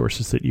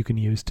resources that you can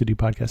use to do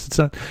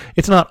podcasts.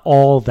 It's not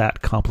all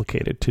that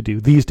complicated to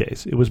do these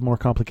days. It was more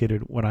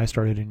complicated when I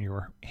started, and you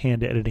were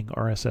hand editing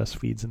RSS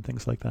feeds and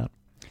things like that.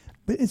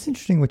 But it's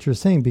interesting what you're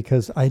saying,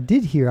 because I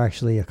did hear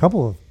actually a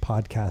couple of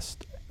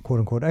podcast quote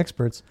unquote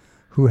experts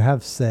who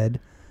have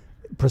said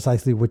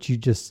precisely what you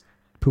just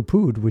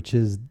poo-pooed, which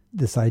is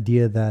this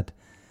idea that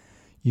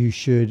you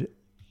should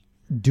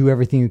do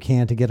everything you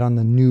can to get on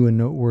the new and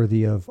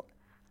noteworthy of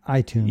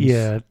iTunes.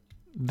 Yeah,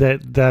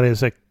 that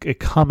is a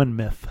common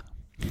myth.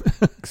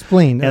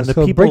 Explain. And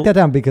so break that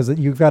down, because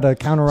you've got to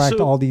counteract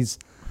all these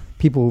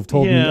people who've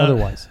told me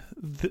otherwise.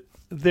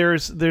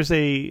 There's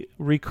a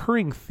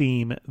recurring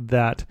theme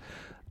that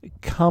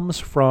comes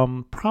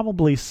from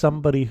probably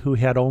somebody who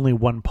had only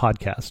one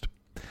podcast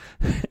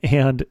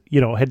and,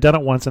 had done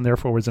it once and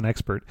therefore was an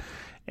expert,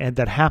 and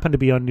that happened to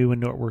be on new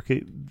and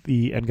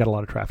noteworthy and got a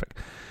lot of traffic.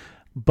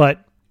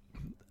 But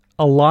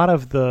a lot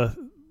of the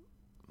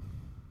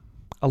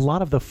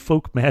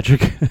folk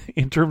magic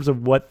in terms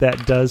of what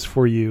that does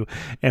for you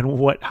and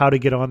how to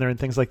get on there and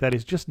things like that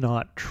is just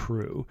not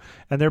true.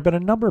 And there have been a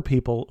number of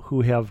people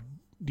who have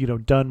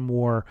done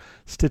more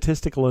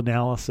statistical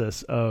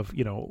analysis of,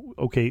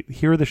 okay,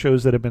 here are the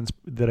shows that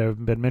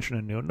have been mentioned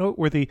in New and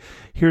Noteworthy.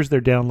 Here's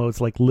their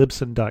downloads, like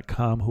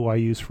Libsyn.com, who I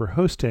use for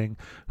hosting,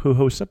 who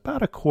hosts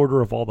about a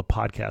quarter of all the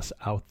podcasts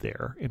out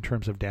there in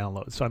terms of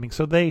downloads. So,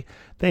 so they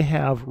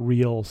have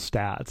real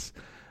stats.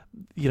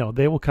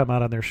 they will come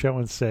out on their show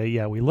and say,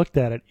 yeah, we looked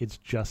at it. It's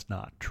just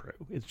not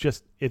true. It's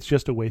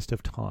just a waste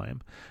of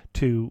time.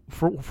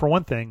 For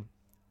one thing,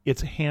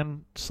 it's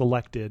hand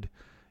selected.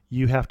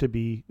 You have to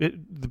be,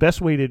 the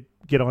best way to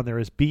get on there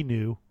is be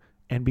new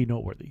and be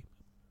noteworthy.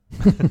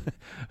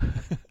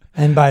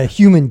 And by a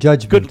human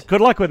judgment.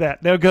 Good luck with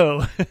that. Now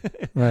go.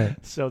 Right.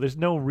 So there's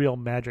no real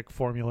magic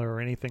formula or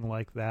anything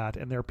like that.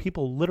 And there are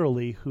people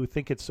literally who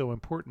think it's so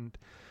important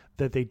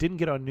that they didn't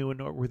get on new and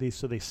noteworthy,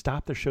 so they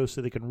stop the show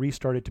so they can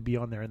restart it to be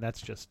on there. And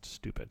that's just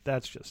stupid.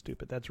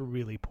 That's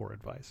really poor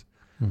advice.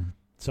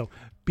 So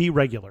be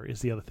regular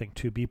is the other thing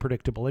too. Be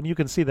predictable. And you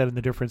can see that in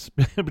the difference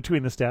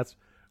between the stats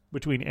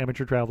between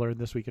Amateur Traveler and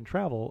This Week in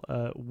Travel.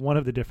 One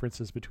of the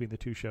differences between the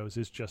two shows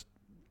is just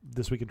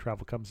This Week in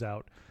Travel comes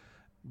out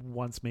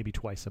once, maybe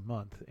twice a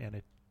month, and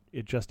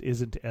it just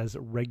isn't as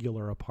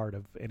regular a part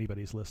of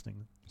anybody's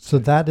listening. So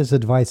that is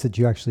advice that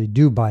you actually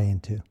do buy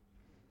into.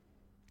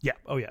 Yeah.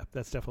 Oh, yeah.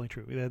 That's definitely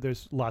true.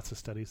 There's lots of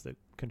studies that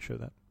can show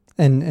that.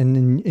 And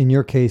in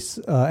your case,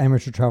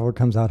 Amateur Traveler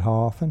comes out how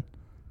often?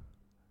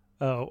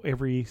 Oh,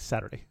 every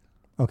Saturday.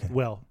 Okay.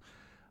 Well,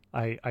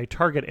 I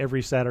target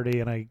every Saturday,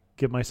 and I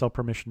give myself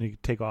permission to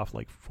take off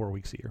like 4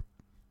 weeks a year.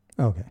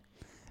 Okay.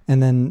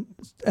 And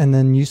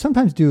then you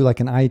sometimes do like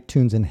an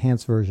iTunes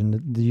enhanced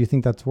version. Do you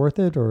think that's worth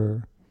it,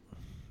 or?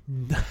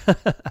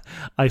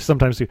 I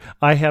sometimes do.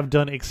 I have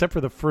done, except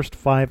for the first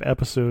 5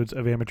 episodes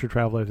of Amateur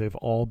Traveler, they've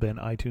all been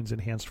iTunes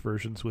enhanced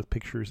versions with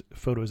pictures,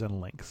 photos, and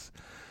links.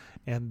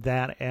 And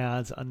that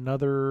adds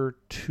another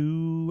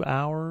 2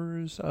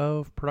 hours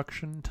of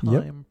production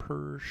time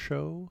per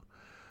show.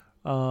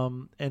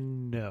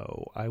 And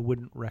no, I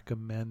wouldn't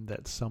recommend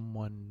that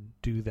someone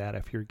do that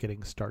if you're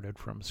getting started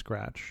from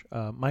scratch.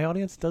 My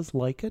audience does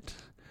like it.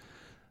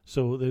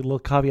 So the little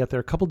caveat there,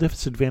 a couple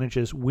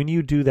disadvantages. When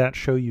you do that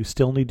show, you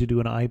still need to do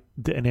an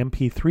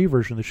MP3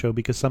 version of the show,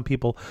 because some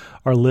people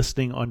are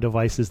listening on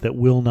devices that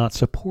will not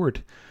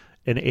support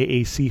an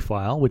AAC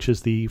file, which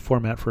is the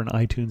format for an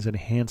iTunes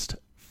enhanced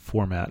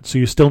format. So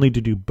you still need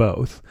to do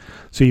both.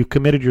 So you've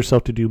committed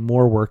yourself to do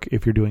more work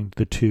if you're doing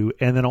the two.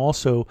 And then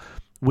also,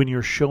 when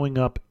you're showing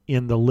up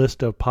in the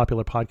list of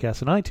popular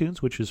podcasts in iTunes,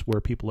 which is where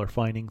people are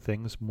finding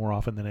things more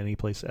often than any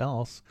place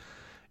else,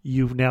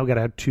 you've now got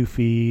to have 2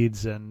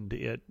 feeds,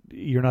 and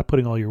you're not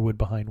putting all your wood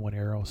behind one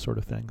arrow sort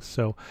of thing.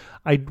 So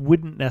I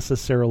wouldn't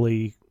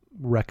necessarily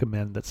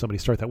recommend that somebody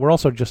start that. We're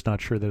also just not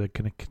sure that they're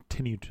going to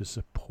continue to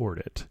support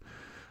it.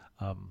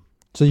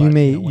 So you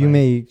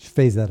may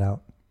phase that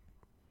out.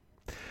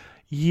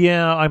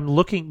 Yeah, I'm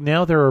looking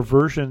now. There are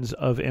versions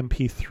of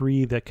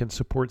MP3 that can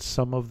support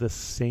some of the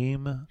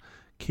same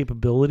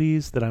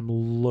capabilities that I'm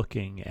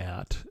looking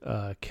at.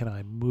 Can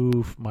I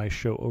move my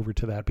show over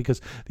to that? Because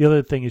the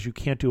other thing is you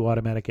can't do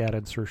automatic ad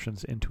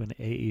insertions into an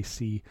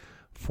AAC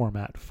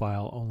format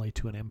file, only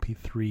to an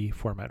MP3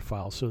 format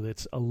file. So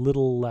it's a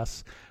little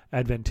less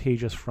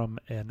advantageous from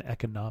an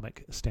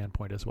economic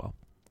standpoint as well.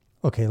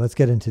 Okay, let's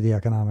get into the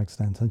economics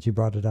then, since you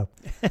brought it up.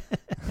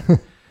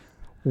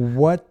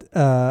 What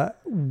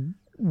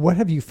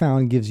have you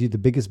found gives you the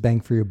biggest bang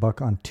for your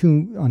buck on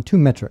two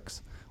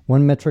metrics?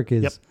 One metric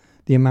is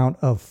the amount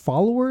of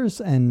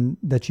followers and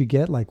that you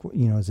get, like,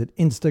 is it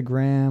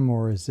Instagram,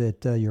 or is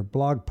it your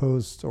blog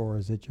posts, or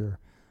is it your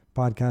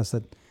podcast?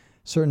 That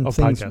certain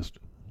things. Podcast.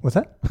 What's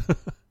that?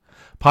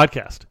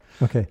 Podcast.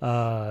 Okay.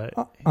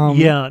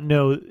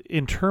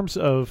 In terms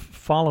of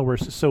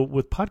followers, so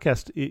with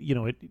podcast,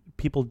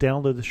 people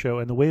download the show,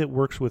 and the way it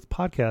works with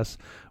podcasts,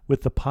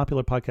 with the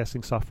popular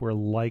podcasting software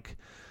like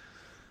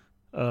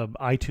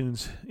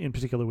iTunes in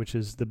particular, which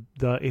is the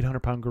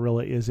 800-pound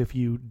gorilla, is if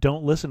you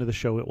don't listen to the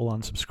show, it will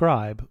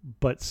unsubscribe,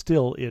 but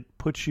still it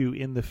puts you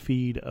in the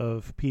feed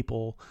of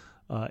people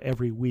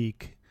every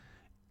week.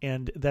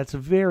 And that's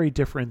very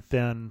different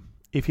than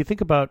if you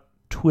think about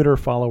Twitter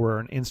follower or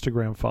an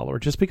Instagram follower.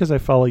 Just because I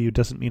follow you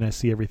doesn't mean I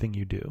see everything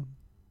you do.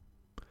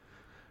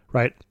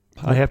 Right?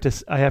 I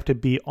have to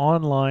be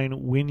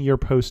online when you're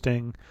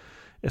posting,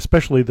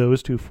 especially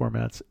those two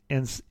formats,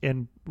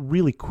 and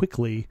really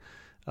quickly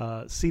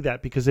see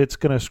that, because it's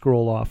going to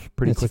scroll off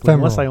pretty quickly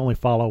ephemeral. unless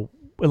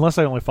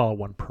I only follow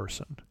one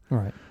person.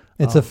 Right.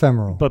 It's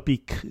ephemeral. But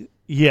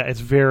it's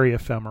very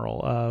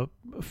ephemeral.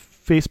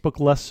 Facebook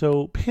less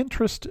so.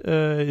 Pinterest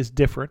is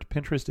different.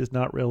 Pinterest is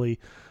not really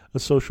a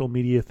social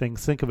media thing.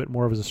 Think of it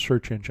more as a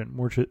search engine,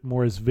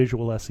 more as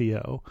visual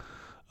SEO.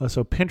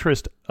 So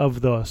Pinterest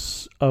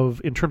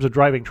in terms of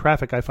driving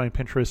traffic, I find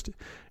Pinterest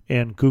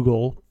and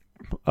Google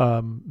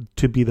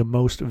to be the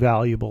most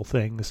valuable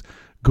things.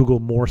 Google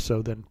more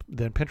so than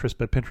Pinterest,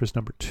 but Pinterest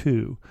number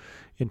 2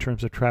 in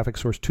terms of traffic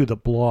source to the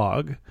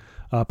blog.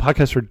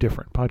 Podcasts are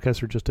different.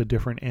 Podcasts are just a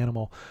different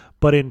animal.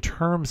 But in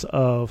terms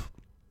of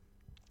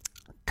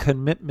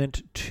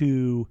commitment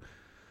to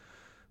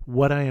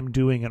what I am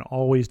doing and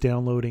always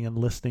downloading and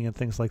listening and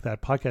things like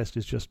that, podcast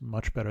is just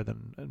much better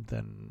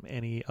than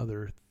any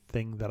other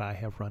thing that I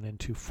have run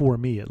into, for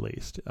me at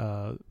least.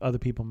 Other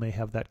people may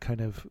have that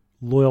kind of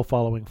loyal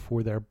following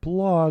for their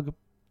blog,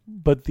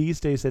 but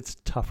these days it's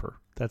tougher.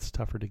 That's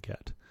tougher to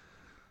get.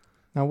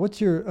 Now,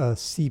 what's your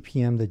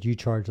CPM that you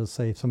charge? Let's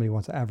say if somebody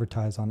wants to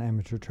advertise on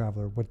Amateur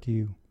Traveler, what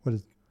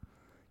is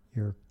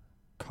your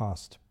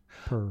cost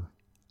per?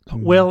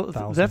 Well,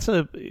 1,000? that's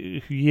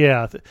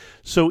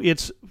So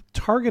it's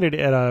targeted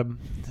at a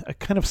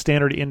kind of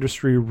standard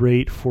industry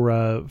rate for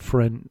a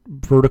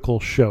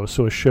vertical show.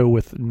 So a show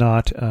with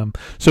not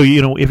so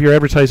if you're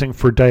advertising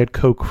for Diet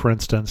Coke, for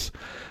instance,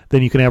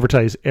 then you can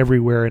advertise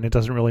everywhere, and it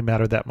doesn't really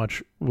matter that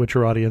much what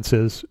your audience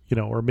is.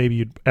 Or maybe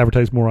you'd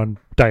advertise more on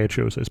diet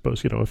shows, I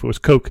suppose. If it was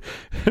Coke,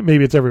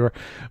 maybe it's everywhere.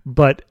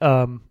 But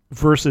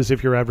versus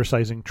if you're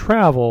advertising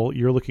travel,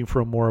 you're looking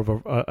for more of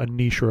a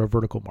niche or a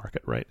vertical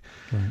market, right?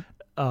 Right.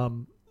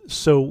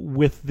 So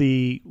with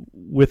the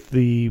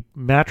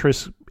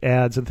mattress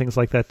ads and things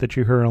like that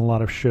you hear on a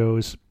lot of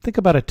shows, think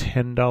about a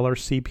 $10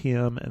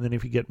 CPM, and then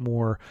if you get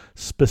more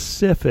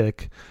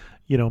specific,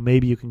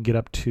 maybe you can get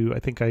up to, I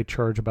think I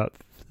charge about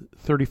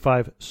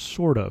 35,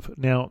 sort of.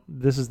 Now,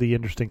 this is the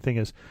interesting thing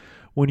is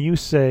when you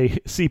say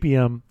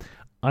CPM,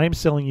 I'm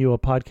selling you a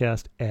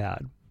podcast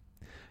ad,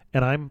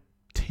 and I'm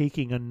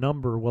taking a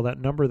number. Well, that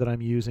number that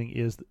I'm using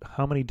is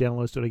how many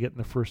downloads did I get in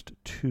the first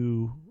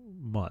 2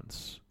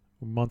 months?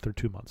 Month or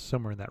 2 months,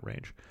 somewhere in that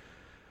range.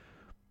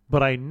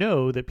 But I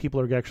know that people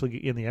are actually,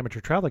 in the Amateur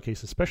Traveler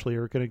case especially,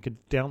 are going to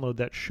download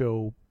that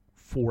show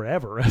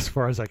forever, as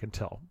far as I can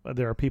tell.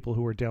 There are people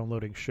who are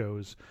downloading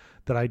shows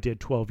that I did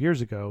 12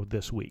 years ago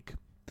this week.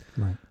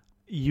 Right.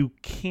 You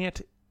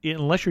can't,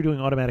 unless you're doing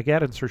automatic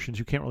ad insertions,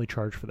 you can't really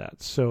charge for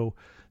that. So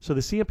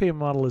the CPM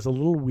model is a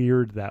little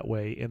weird that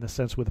way, in the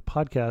sense with a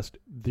podcast,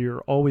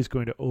 they're always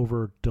going to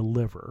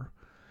over-deliver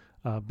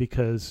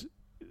because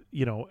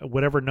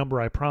whatever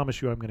number I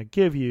promise you I'm going to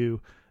give you,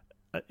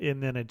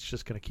 and then it's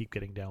just going to keep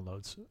getting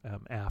downloads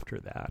after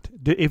that.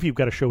 If you've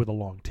got a show with a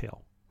long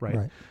tail,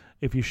 right?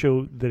 If you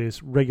show that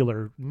is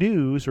regular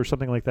news or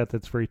something like that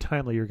that's very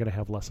timely, you're going to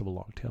have less of a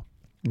long tail.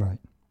 Right.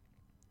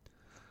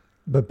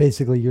 But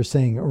basically you're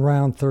saying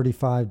around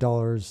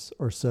 $35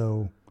 or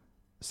so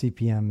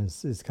CPM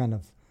is kind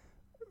of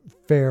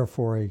fair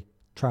for a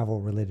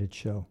travel-related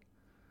show.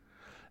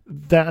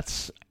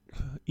 That's...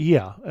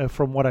 Yeah,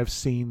 from what I've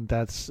seen,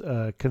 that's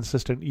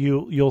consistent.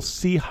 You'll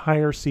see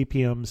higher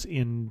CPMs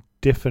in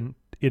different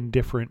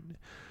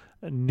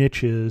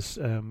niches.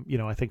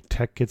 I think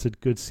tech gets a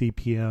good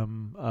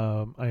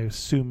CPM. I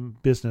assume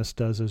business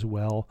does as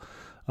well.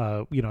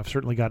 I've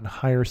certainly gotten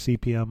higher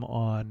CPM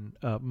on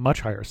much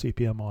higher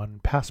CPM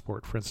on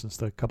Passport, for instance.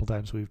 The couple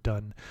times we've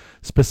done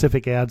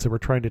specific ads that we're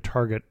trying to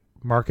target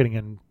marketing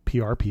and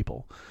PR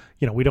people.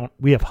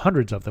 We have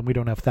hundreds of them. We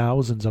don't have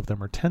thousands of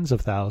them or tens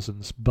of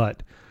thousands,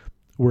 but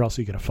where else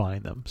are you going to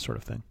find them, sort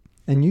of thing.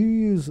 And you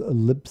use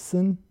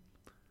Libsyn?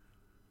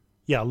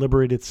 Yeah,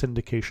 Liberated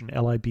Syndication,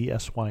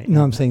 LIBSYN.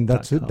 No, I'm saying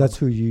that's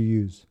who you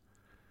use.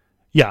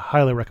 Yeah,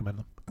 highly recommend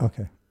them.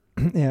 Okay.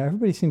 Yeah,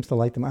 everybody seems to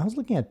like them. I was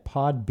looking at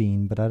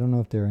Podbean, but I don't know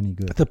if they're any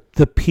good.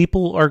 The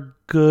people are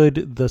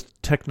good. The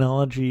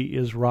technology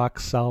is rock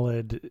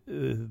solid.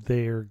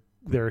 They're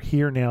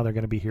here now. They're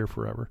going to be here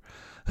forever.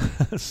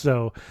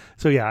 So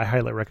yeah, I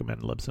highly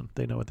recommend Libsyn.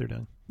 They know what they're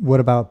doing. What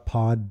about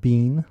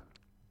Podbean?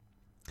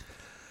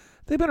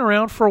 They've been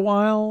around for a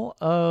while.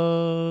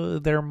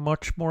 They're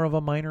much more of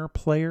a minor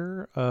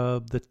player.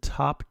 The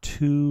top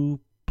two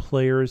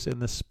players in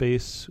the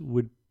space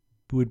would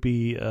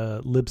be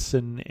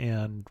Libsyn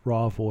and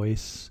Raw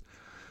Voice.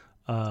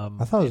 I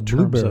thought it was in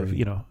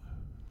Blueberry. Terms of,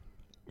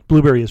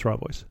 Blueberry is Raw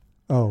Voice.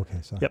 Oh, okay.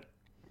 Sorry. Yep.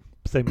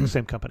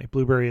 Same company.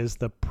 Blueberry is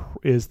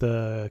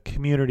the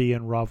community,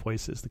 and Raw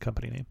Voice is the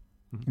company name.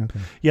 Mm-hmm. Okay.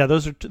 Yeah,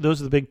 those are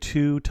the big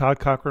two. Todd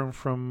Cochran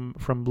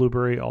from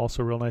Blueberry,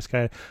 also a real nice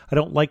guy. I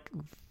don't like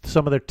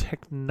some of their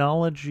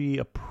technology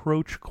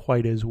approach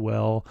quite as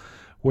well,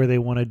 where they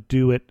want to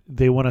do it.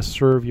 They want to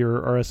serve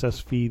your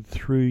RSS feed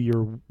through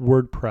your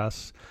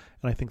WordPress,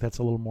 and I think that's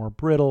a little more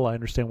brittle. I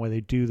understand why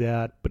they do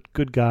that, but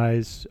good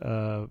guys.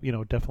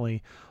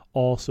 Definitely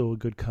also a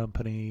good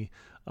company.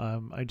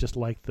 I just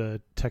like the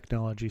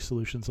technology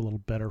solutions a little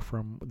better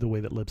from the way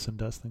that Libsyn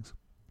does things.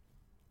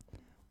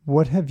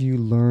 What have you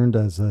learned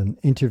as an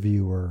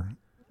interviewer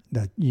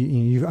that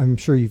I'm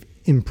sure you've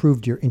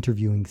improved your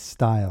interviewing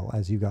style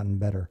as you've gotten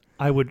better?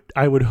 I would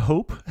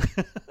hope.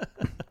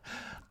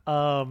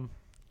 What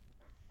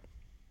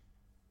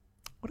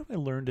have I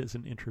learned as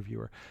an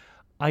interviewer?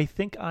 I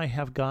think I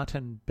have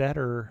gotten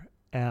better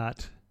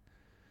at...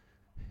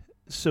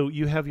 So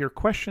you have your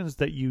questions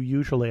that you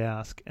usually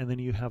ask, and then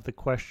you have the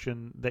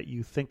question that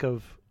you think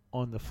of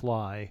on the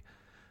fly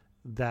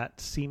that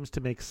seems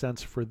to make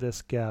sense for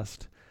this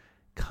guest.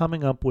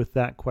 Coming up with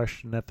that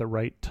question at the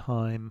right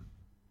time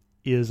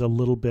is a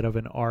little bit of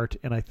an art,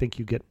 and I think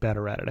you get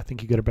better at it. I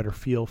think you get a better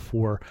feel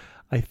for,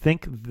 I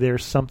think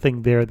there's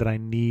something there that I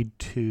need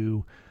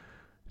to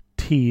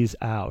tease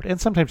out. And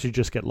sometimes you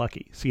just get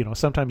lucky. So,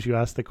 sometimes you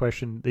ask the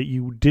question that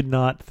you did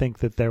not think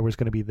that there was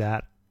going to be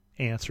that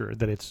answer,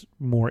 that it's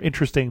more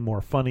interesting,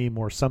 more funny,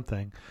 more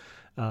something,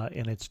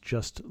 and it's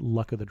just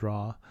luck of the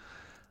draw.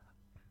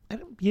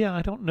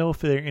 I don't know if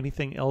there's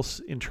anything else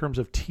in terms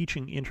of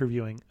teaching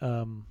interviewing.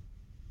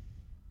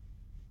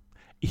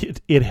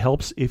 it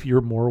helps if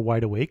you're more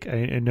wide awake.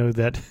 I know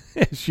that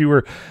as you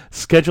were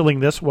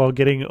scheduling this while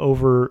getting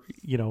over,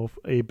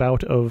 a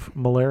bout of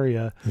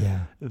malaria,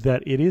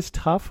 that it is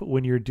tough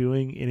when you're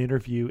doing an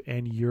interview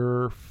and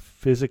you're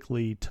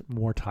physically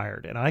more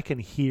tired. And I can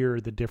hear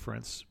the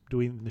difference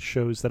doing the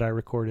shows that I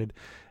recorded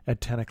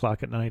at 10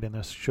 o'clock at night and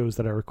the shows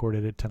that I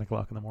recorded at 10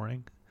 o'clock in the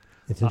morning.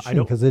 It's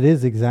interesting because it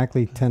is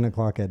exactly 10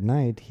 o'clock at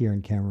night here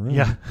in Cameroon.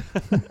 Yeah.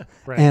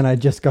 Right. And I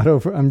just got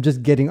I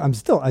just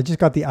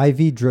got the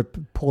IV drip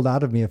pulled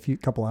out of me a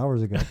couple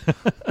hours ago.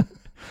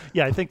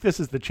 Yeah, I think this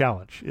is the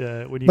challenge.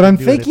 But I'm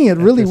faking it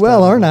really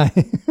well, aren't I?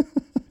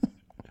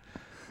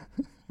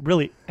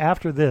 Really,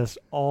 after this,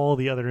 all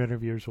the other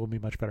interviewers will be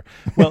much better.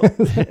 Well,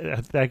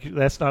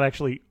 that's not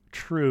actually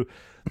true.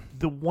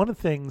 One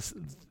of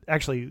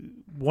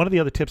the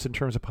other tips in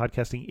terms of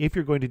podcasting, if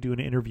you're going to do an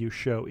interview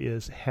show,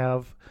 is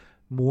have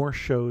more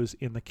shows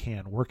in the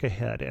can. Work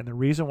ahead. And the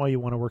reason why you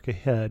want to work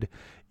ahead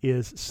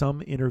is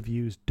some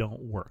interviews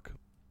don't work.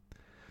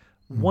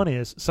 One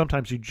is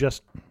sometimes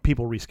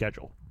people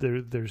reschedule.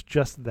 There's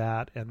just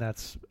that, and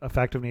that's a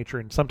fact of nature.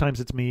 And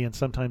sometimes it's me, and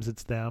sometimes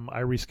it's them.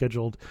 I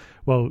rescheduled.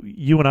 Well,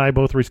 you and I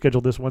both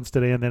rescheduled this once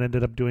today, and then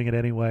ended up doing it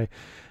anyway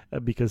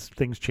because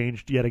things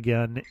changed yet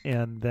again.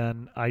 And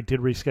then I did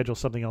reschedule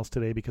something else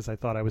today because I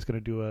thought I was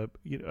going to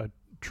do a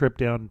trip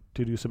down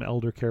to do some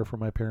elder care for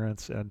my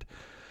parents, and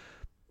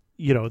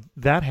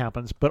that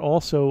happens. But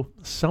also,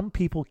 some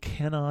people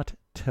cannot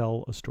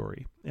tell a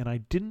story, and I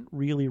didn't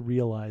really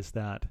realize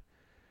that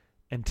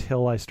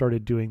until I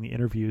started doing the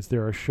interviews.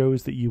 There are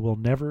shows that you will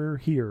never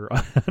hear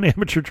on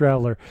Amateur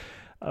Traveler.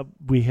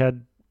 We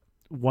had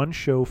one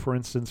show, for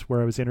instance,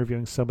 where I was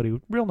interviewing somebody,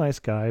 real nice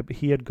guy, but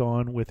he had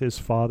gone with his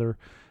father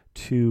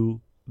to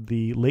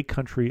the Lake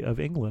Country of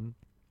England,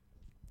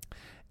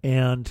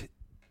 and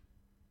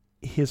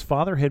his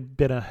father had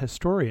been a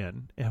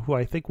historian who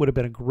I think would have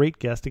been a great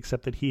guest,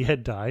 except that he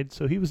had died,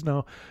 so he was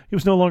no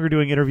longer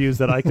doing interviews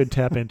that I could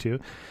tap into.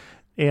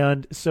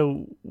 And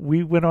so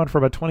we went on for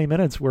about 20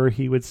 minutes where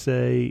he would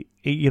say,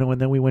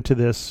 and then we went to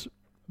this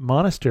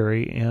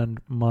monastery, and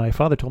my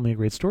father told me a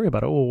great story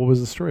about it. Oh, what was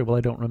the story? Well,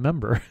 I don't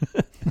remember.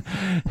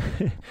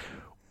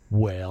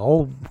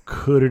 Well,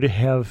 could it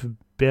have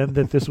been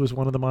that this was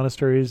one of the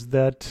monasteries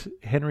that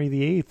Henry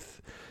VIII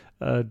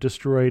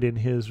destroyed in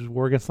his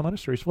war against the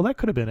monasteries? Well, that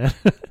could have been it.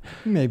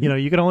 Maybe.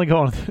 You can only go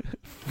on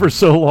for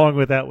so long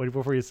with that one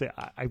before you say,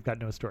 I've got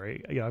no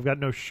story. I've got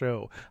no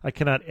show. I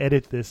cannot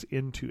edit this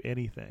into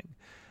anything.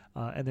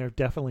 And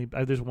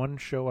there's one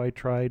show I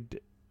tried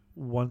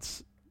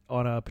once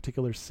on a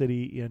particular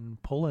city in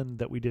Poland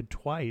that we did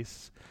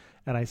twice,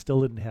 and I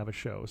still didn't have a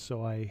show,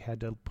 so I had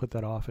to put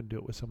that off and do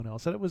it with someone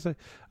else. And it was a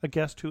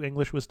guest who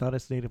English was not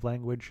his native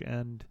language,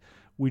 and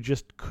we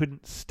just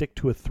couldn't stick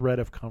to a thread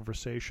of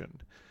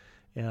conversation.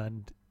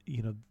 And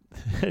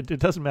it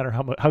doesn't matter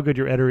how good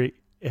your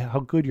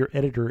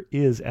editor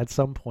is. At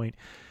some point,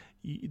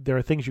 there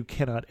are things you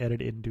cannot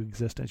edit into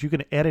existence. You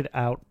can edit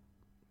out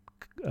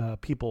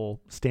people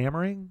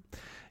stammering.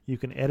 You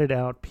can edit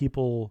out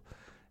people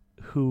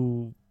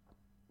who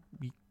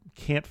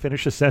can't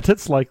finish a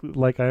sentence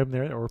like I am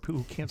there, or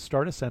who can't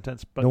start a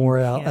sentence. But don't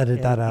worry, I'll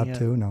edit that out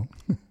too. No.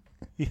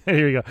 Yeah,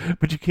 here you go.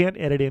 But you can't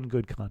edit in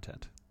good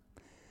content.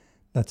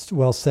 That's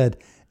well said.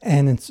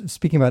 And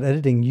speaking about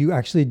editing, you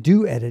actually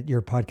do edit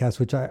your podcast,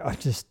 which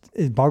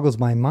it boggles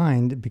my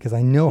mind because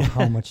I know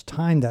how much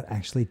time that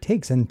actually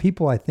takes. And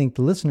people, I think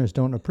the listeners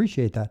don't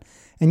appreciate that.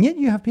 And yet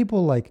you have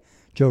people like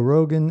Joe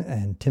Rogan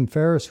and Tim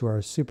Ferriss who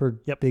are super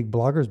big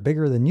bloggers,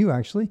 bigger than you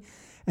actually.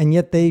 And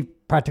yet they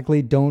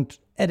practically don't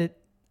edit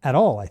at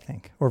all, I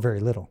think, or very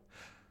little.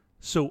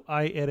 So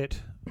I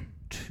edit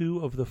 2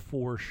 of the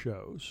 4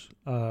 shows.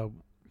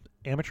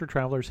 Amateur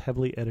Traveler's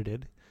heavily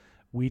edited.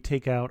 We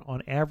take out,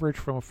 on average,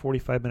 from a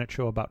 45-minute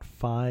show, about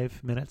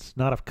 5 minutes,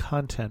 not of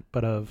content,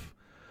 but of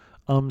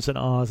ums and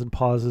ahs and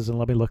pauses, and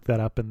let me look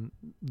that up, and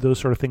those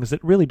sort of things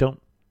that really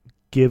don't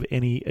give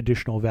any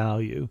additional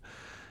value.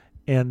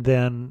 And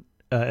then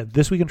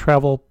This Week in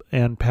Travel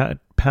and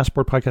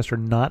Passport Podcast are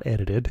not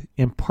edited,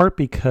 in part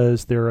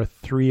because they're a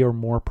 3 or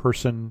more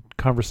person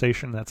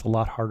conversation. That's a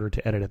lot harder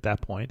to edit at that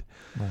point.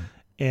 Right.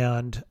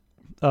 And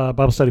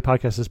Bible Study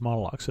Podcast is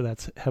monologue, so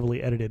that's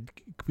heavily edited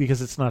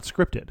because it's not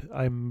scripted.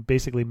 I'm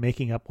basically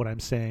making up what I'm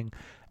saying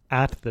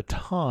at the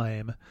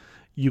time.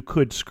 You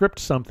could script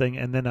something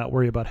and then not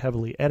worry about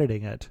heavily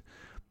editing it,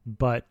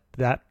 but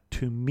that,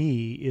 to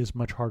me, is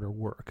much harder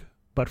work.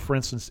 But for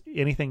instance,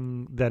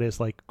 anything that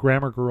is like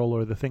Grammar Girl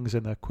or the things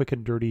in the Quick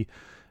and Dirty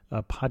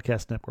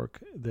podcast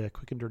network, the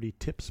Quick and Dirty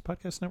Tips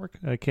podcast network,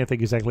 I can't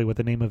think exactly what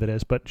the name of it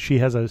is, but she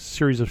has a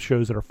series of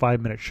shows that are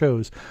 5-minute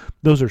shows.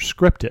 Those are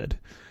scripted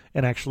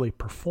and actually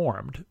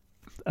performed.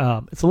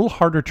 It's a little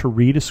harder to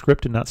read a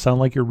script and not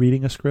sound like you're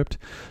reading a script.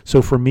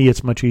 So for me,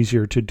 it's much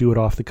easier to do it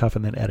off the cuff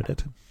and then edit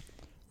it.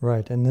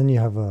 Right. And then you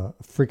have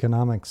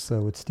Freakonomics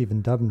with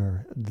Stephen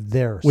Dubner.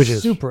 They're Which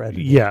super is,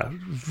 edited. Yeah,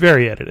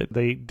 very edited.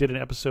 They did an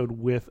episode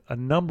with a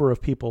number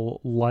of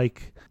people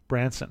like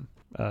Branson,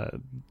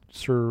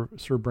 Sir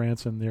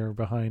Branson there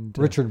behind...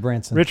 Richard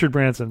Branson. Richard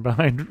Branson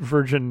behind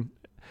Virgin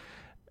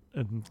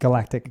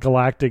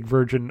Galactic,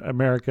 Virgin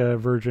America,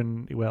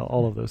 Virgin, well,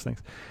 all of those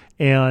things.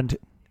 And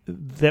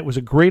that was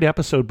a great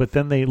episode, but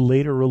then they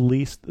later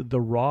released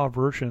the raw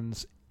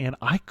versions, and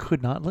I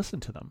could not listen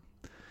to them.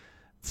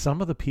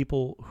 Some of the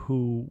people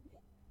who,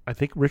 I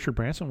think Richard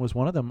Branson was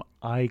one of them,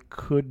 I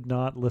could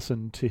not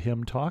listen to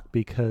him talk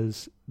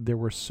because there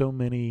were so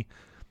many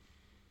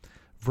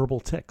verbal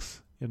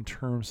tics in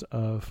terms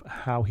of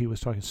how he was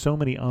talking. So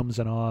many ums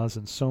and ahs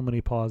and so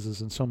many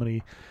pauses and so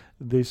many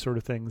these sort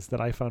of things that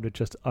I found it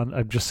just,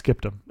 I've just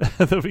skipped them.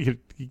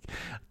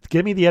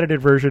 Give me the edited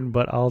version,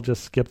 but I'll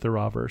just skip the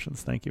raw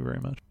versions. Thank you very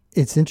much.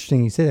 It's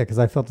interesting you say that because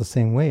I felt the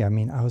same way. I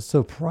mean, I was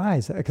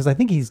surprised because I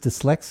think he's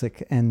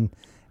dyslexic, and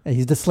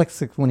he's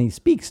dyslexic when he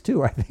speaks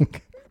too, I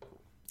think.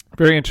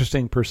 Very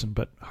interesting person,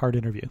 but hard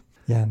interview.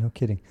 Yeah, no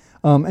kidding.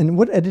 And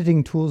what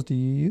editing tools do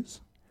you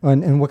use?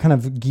 And what kind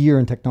of gear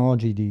and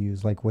technology do you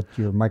use? Like what's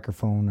your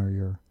microphone or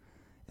your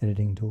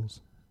editing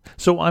tools?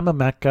 So I'm a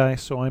Mac guy,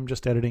 so I'm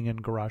just editing in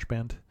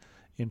GarageBand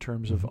in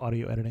terms of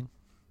audio editing.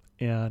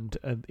 And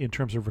in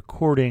terms of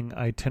recording,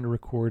 I tend to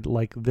record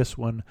like this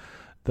one,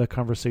 the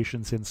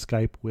conversations in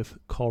Skype with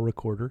Call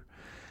Recorder.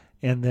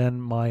 And then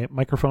my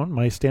microphone,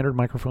 my standard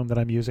microphone that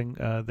I'm using,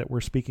 that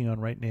we're speaking on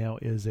right now,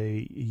 is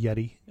a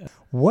Yeti.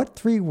 What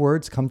 3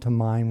 words come to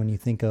mind when you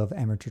think of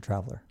Amateur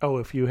Traveler? Oh,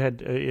 if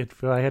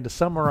I had to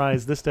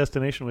summarize this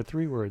destination with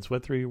 3 words,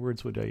 what 3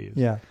 words would I use?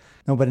 Yeah,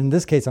 no, but in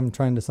this case, I'm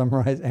trying to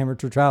summarize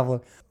Amateur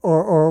Traveler,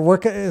 or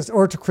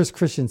to Chris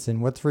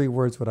Christensen. What 3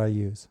 words would I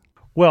use?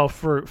 Well,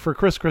 for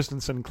Chris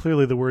Christensen,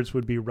 clearly the words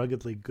would be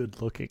ruggedly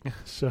good looking.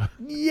 So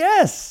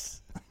yes.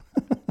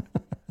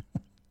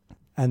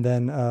 And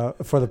then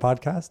for the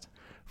podcast?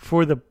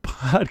 For the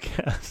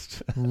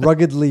podcast.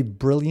 Ruggedly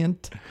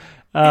brilliant.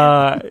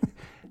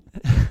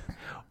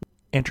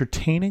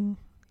 Entertaining.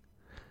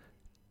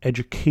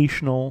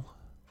 Educational.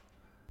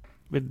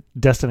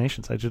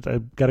 Destinations.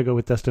 I've got to go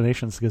with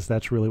destinations because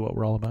that's really what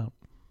we're all about.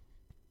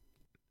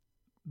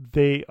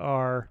 They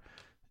are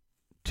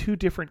 2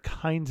 different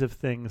kinds of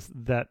things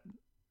that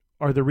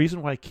are the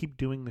reason why I keep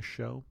doing the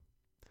show.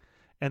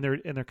 And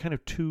they're kind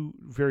of 2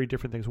 very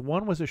different things.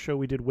 One was a show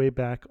we did way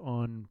back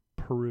on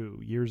Peru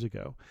years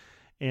ago.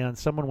 And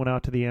someone went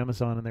out to the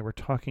Amazon and they were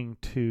talking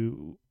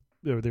to,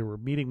 or they were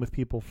meeting with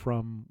people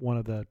from one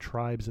of the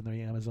tribes in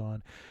the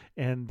Amazon.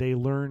 And they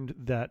learned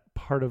that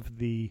part of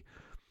the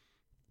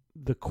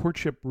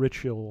courtship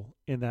ritual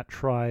in that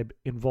tribe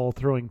involved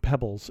throwing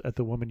pebbles at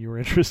the woman you were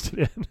interested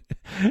in.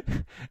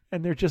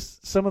 And they're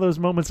just some of those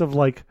moments of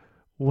like,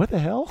 what the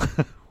hell?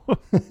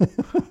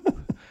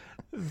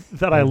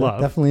 That I love.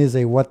 That definitely is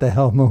a what the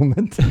hell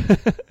moment.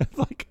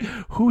 Like,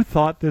 who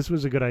thought this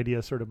was a good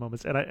idea sort of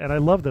moments. And I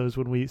love those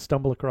when we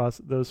stumble across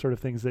those sort of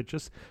things that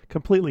just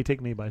completely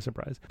take me by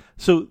surprise.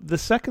 So the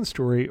second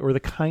story, or the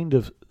kind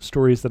of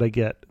stories that I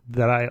get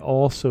that I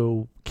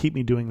also keep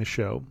me doing the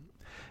show,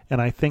 and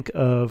I think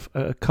of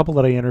a couple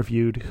that I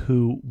interviewed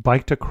who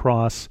biked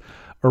across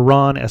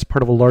Iran as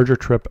part of a larger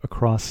trip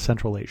across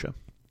Central Asia.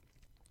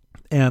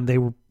 And they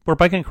were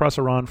biking across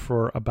Iran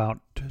for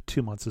about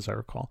 2 months, as I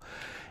recall.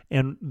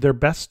 And their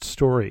best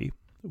story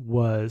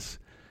was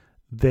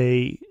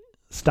they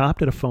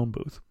stopped at a phone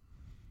booth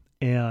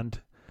and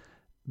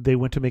they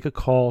went to make a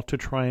call to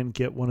try and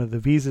get one of the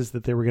visas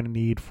that they were going to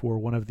need for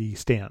one of the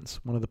stands,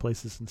 one of the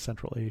places in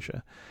Central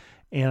Asia.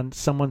 And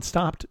someone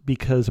stopped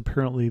because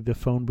apparently the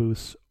phone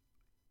booths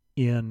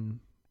in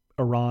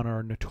Iran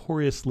are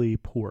notoriously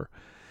poor.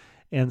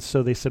 And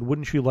so they said,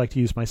 wouldn't you like to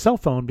use my cell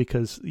phone?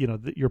 Because,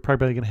 you're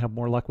probably going to have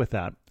more luck with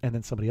that. And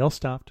then somebody else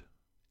stopped,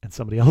 and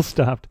somebody else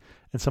stopped,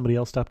 and somebody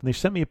else stopped. And they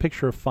sent me a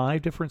picture of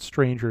 5 different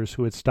strangers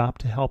who had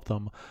stopped to help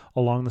them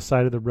along the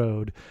side of the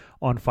road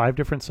on 5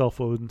 different cell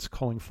phones,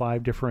 calling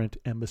 5 different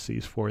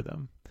embassies for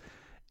them.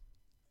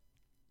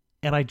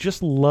 And I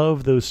just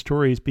love those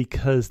stories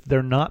because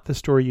they're not the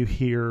story you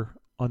hear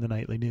on the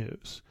nightly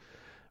news,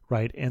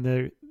 right? And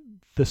they're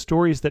the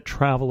stories that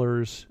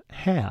travelers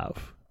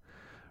have,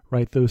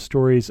 right? Those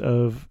stories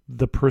of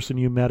the person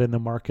you met in the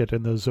market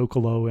in the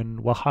Zocalo in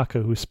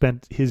Oaxaca who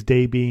spent his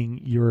day being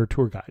your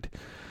tour guide.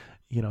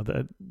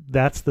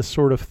 That's the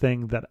sort of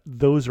thing that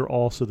those are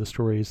also the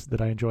stories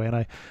that I enjoy. And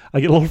I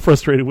get a little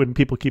frustrated when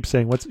people keep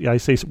saying,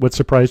 what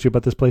surprised you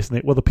about this place?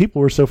 And the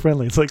people were so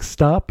friendly. It's like,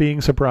 stop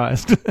being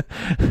surprised.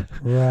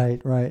 Right.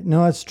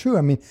 No, it's true.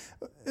 I mean,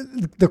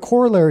 the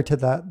corollary to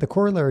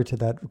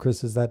that,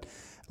 Chris, is that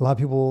a lot of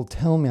people will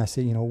tell me, I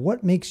say,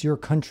 what makes your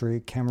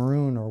country,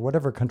 Cameroon or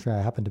whatever country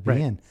I happen to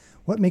be in,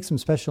 what makes them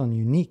special and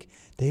unique?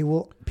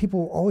 People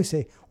will always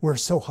say, we're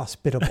so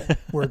hospitable.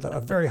 We're a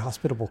very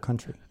hospitable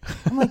country.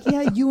 I'm like,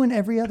 yeah, you and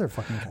every other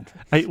fucking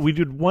country. We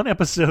did one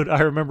episode, I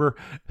remember,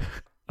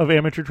 of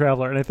Amateur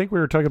Traveler, and I think we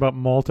were talking about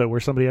Malta,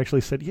 where somebody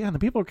actually said, yeah, and the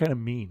people are kind of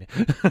mean.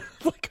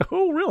 Like,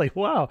 oh, really?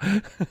 Wow.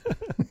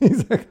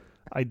 Exactly.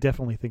 I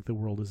definitely think the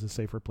world is a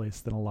safer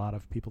place than a lot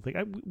of people think.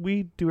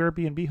 We do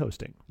Airbnb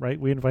hosting, right?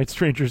 We invite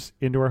strangers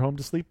into our home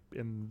to sleep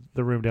in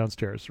the room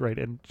downstairs, right?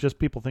 And just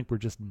people think we're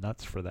just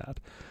nuts for that.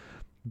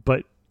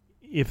 But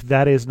if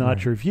that is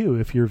not your view,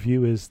 if your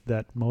view is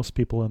that most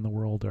people in the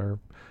world are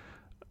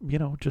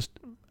just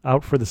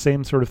out for the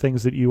same sort of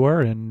things that you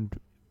are, and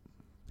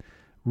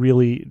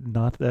really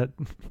not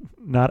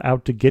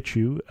out to get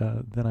you,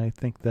 then I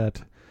think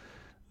that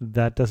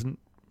doesn't,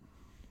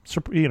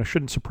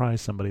 shouldn't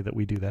surprise somebody that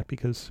we do that,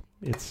 because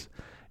it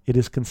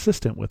is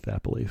consistent with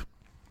that belief.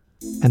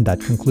 And that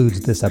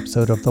concludes this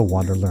episode of the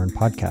Wander Learn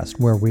podcast,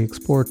 where we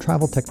explore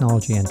travel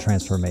technology and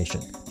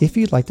transformation. If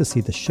you'd like to see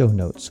the show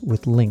notes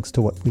with links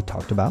to what we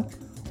talked about,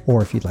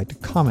 or if you'd like to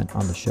comment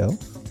on the show,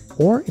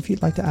 or if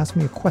you'd like to ask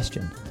me a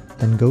question,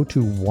 then go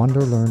to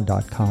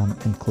wanderlearn.com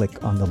and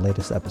click on the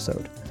latest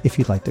episode. If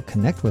you'd like to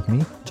connect with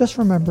me, just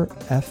remember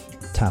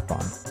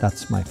ftapon.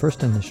 That's my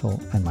first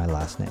initial and my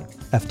last name.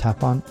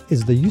 ftapon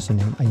is the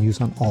username I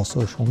use on all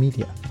social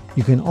media.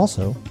 You can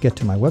also get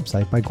to my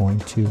website by going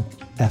to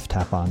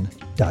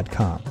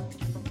ftapon.com.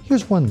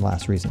 Here's one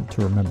last reason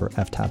to remember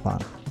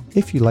ftapon.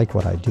 If you like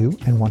what I do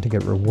and want to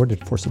get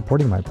rewarded for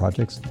supporting my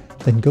projects,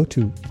 then go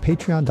to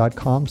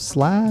patreon.com/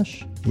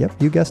 yep,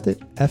 you guessed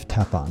it,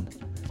 ftapon.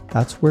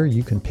 That's where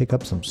you can pick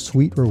up some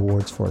sweet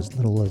rewards for as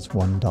little as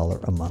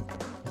 $1 a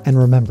month. And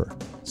remember,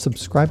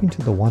 subscribing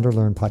to the Wander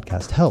Learn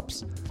podcast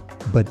helps,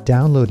 but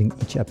downloading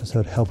each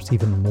episode helps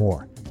even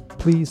more.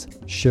 Please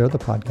share the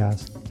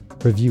podcast,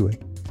 review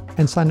it,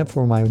 and sign up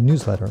for my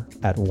newsletter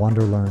at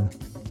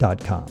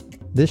wanderlearn.com.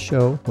 This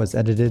show was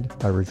edited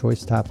by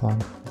Rejoice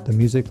Tapon. The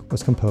music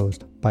was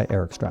composed by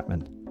Eric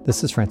Stratman.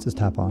 This is Francis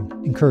Tapon,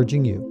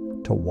 encouraging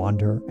you to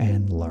wander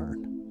and learn.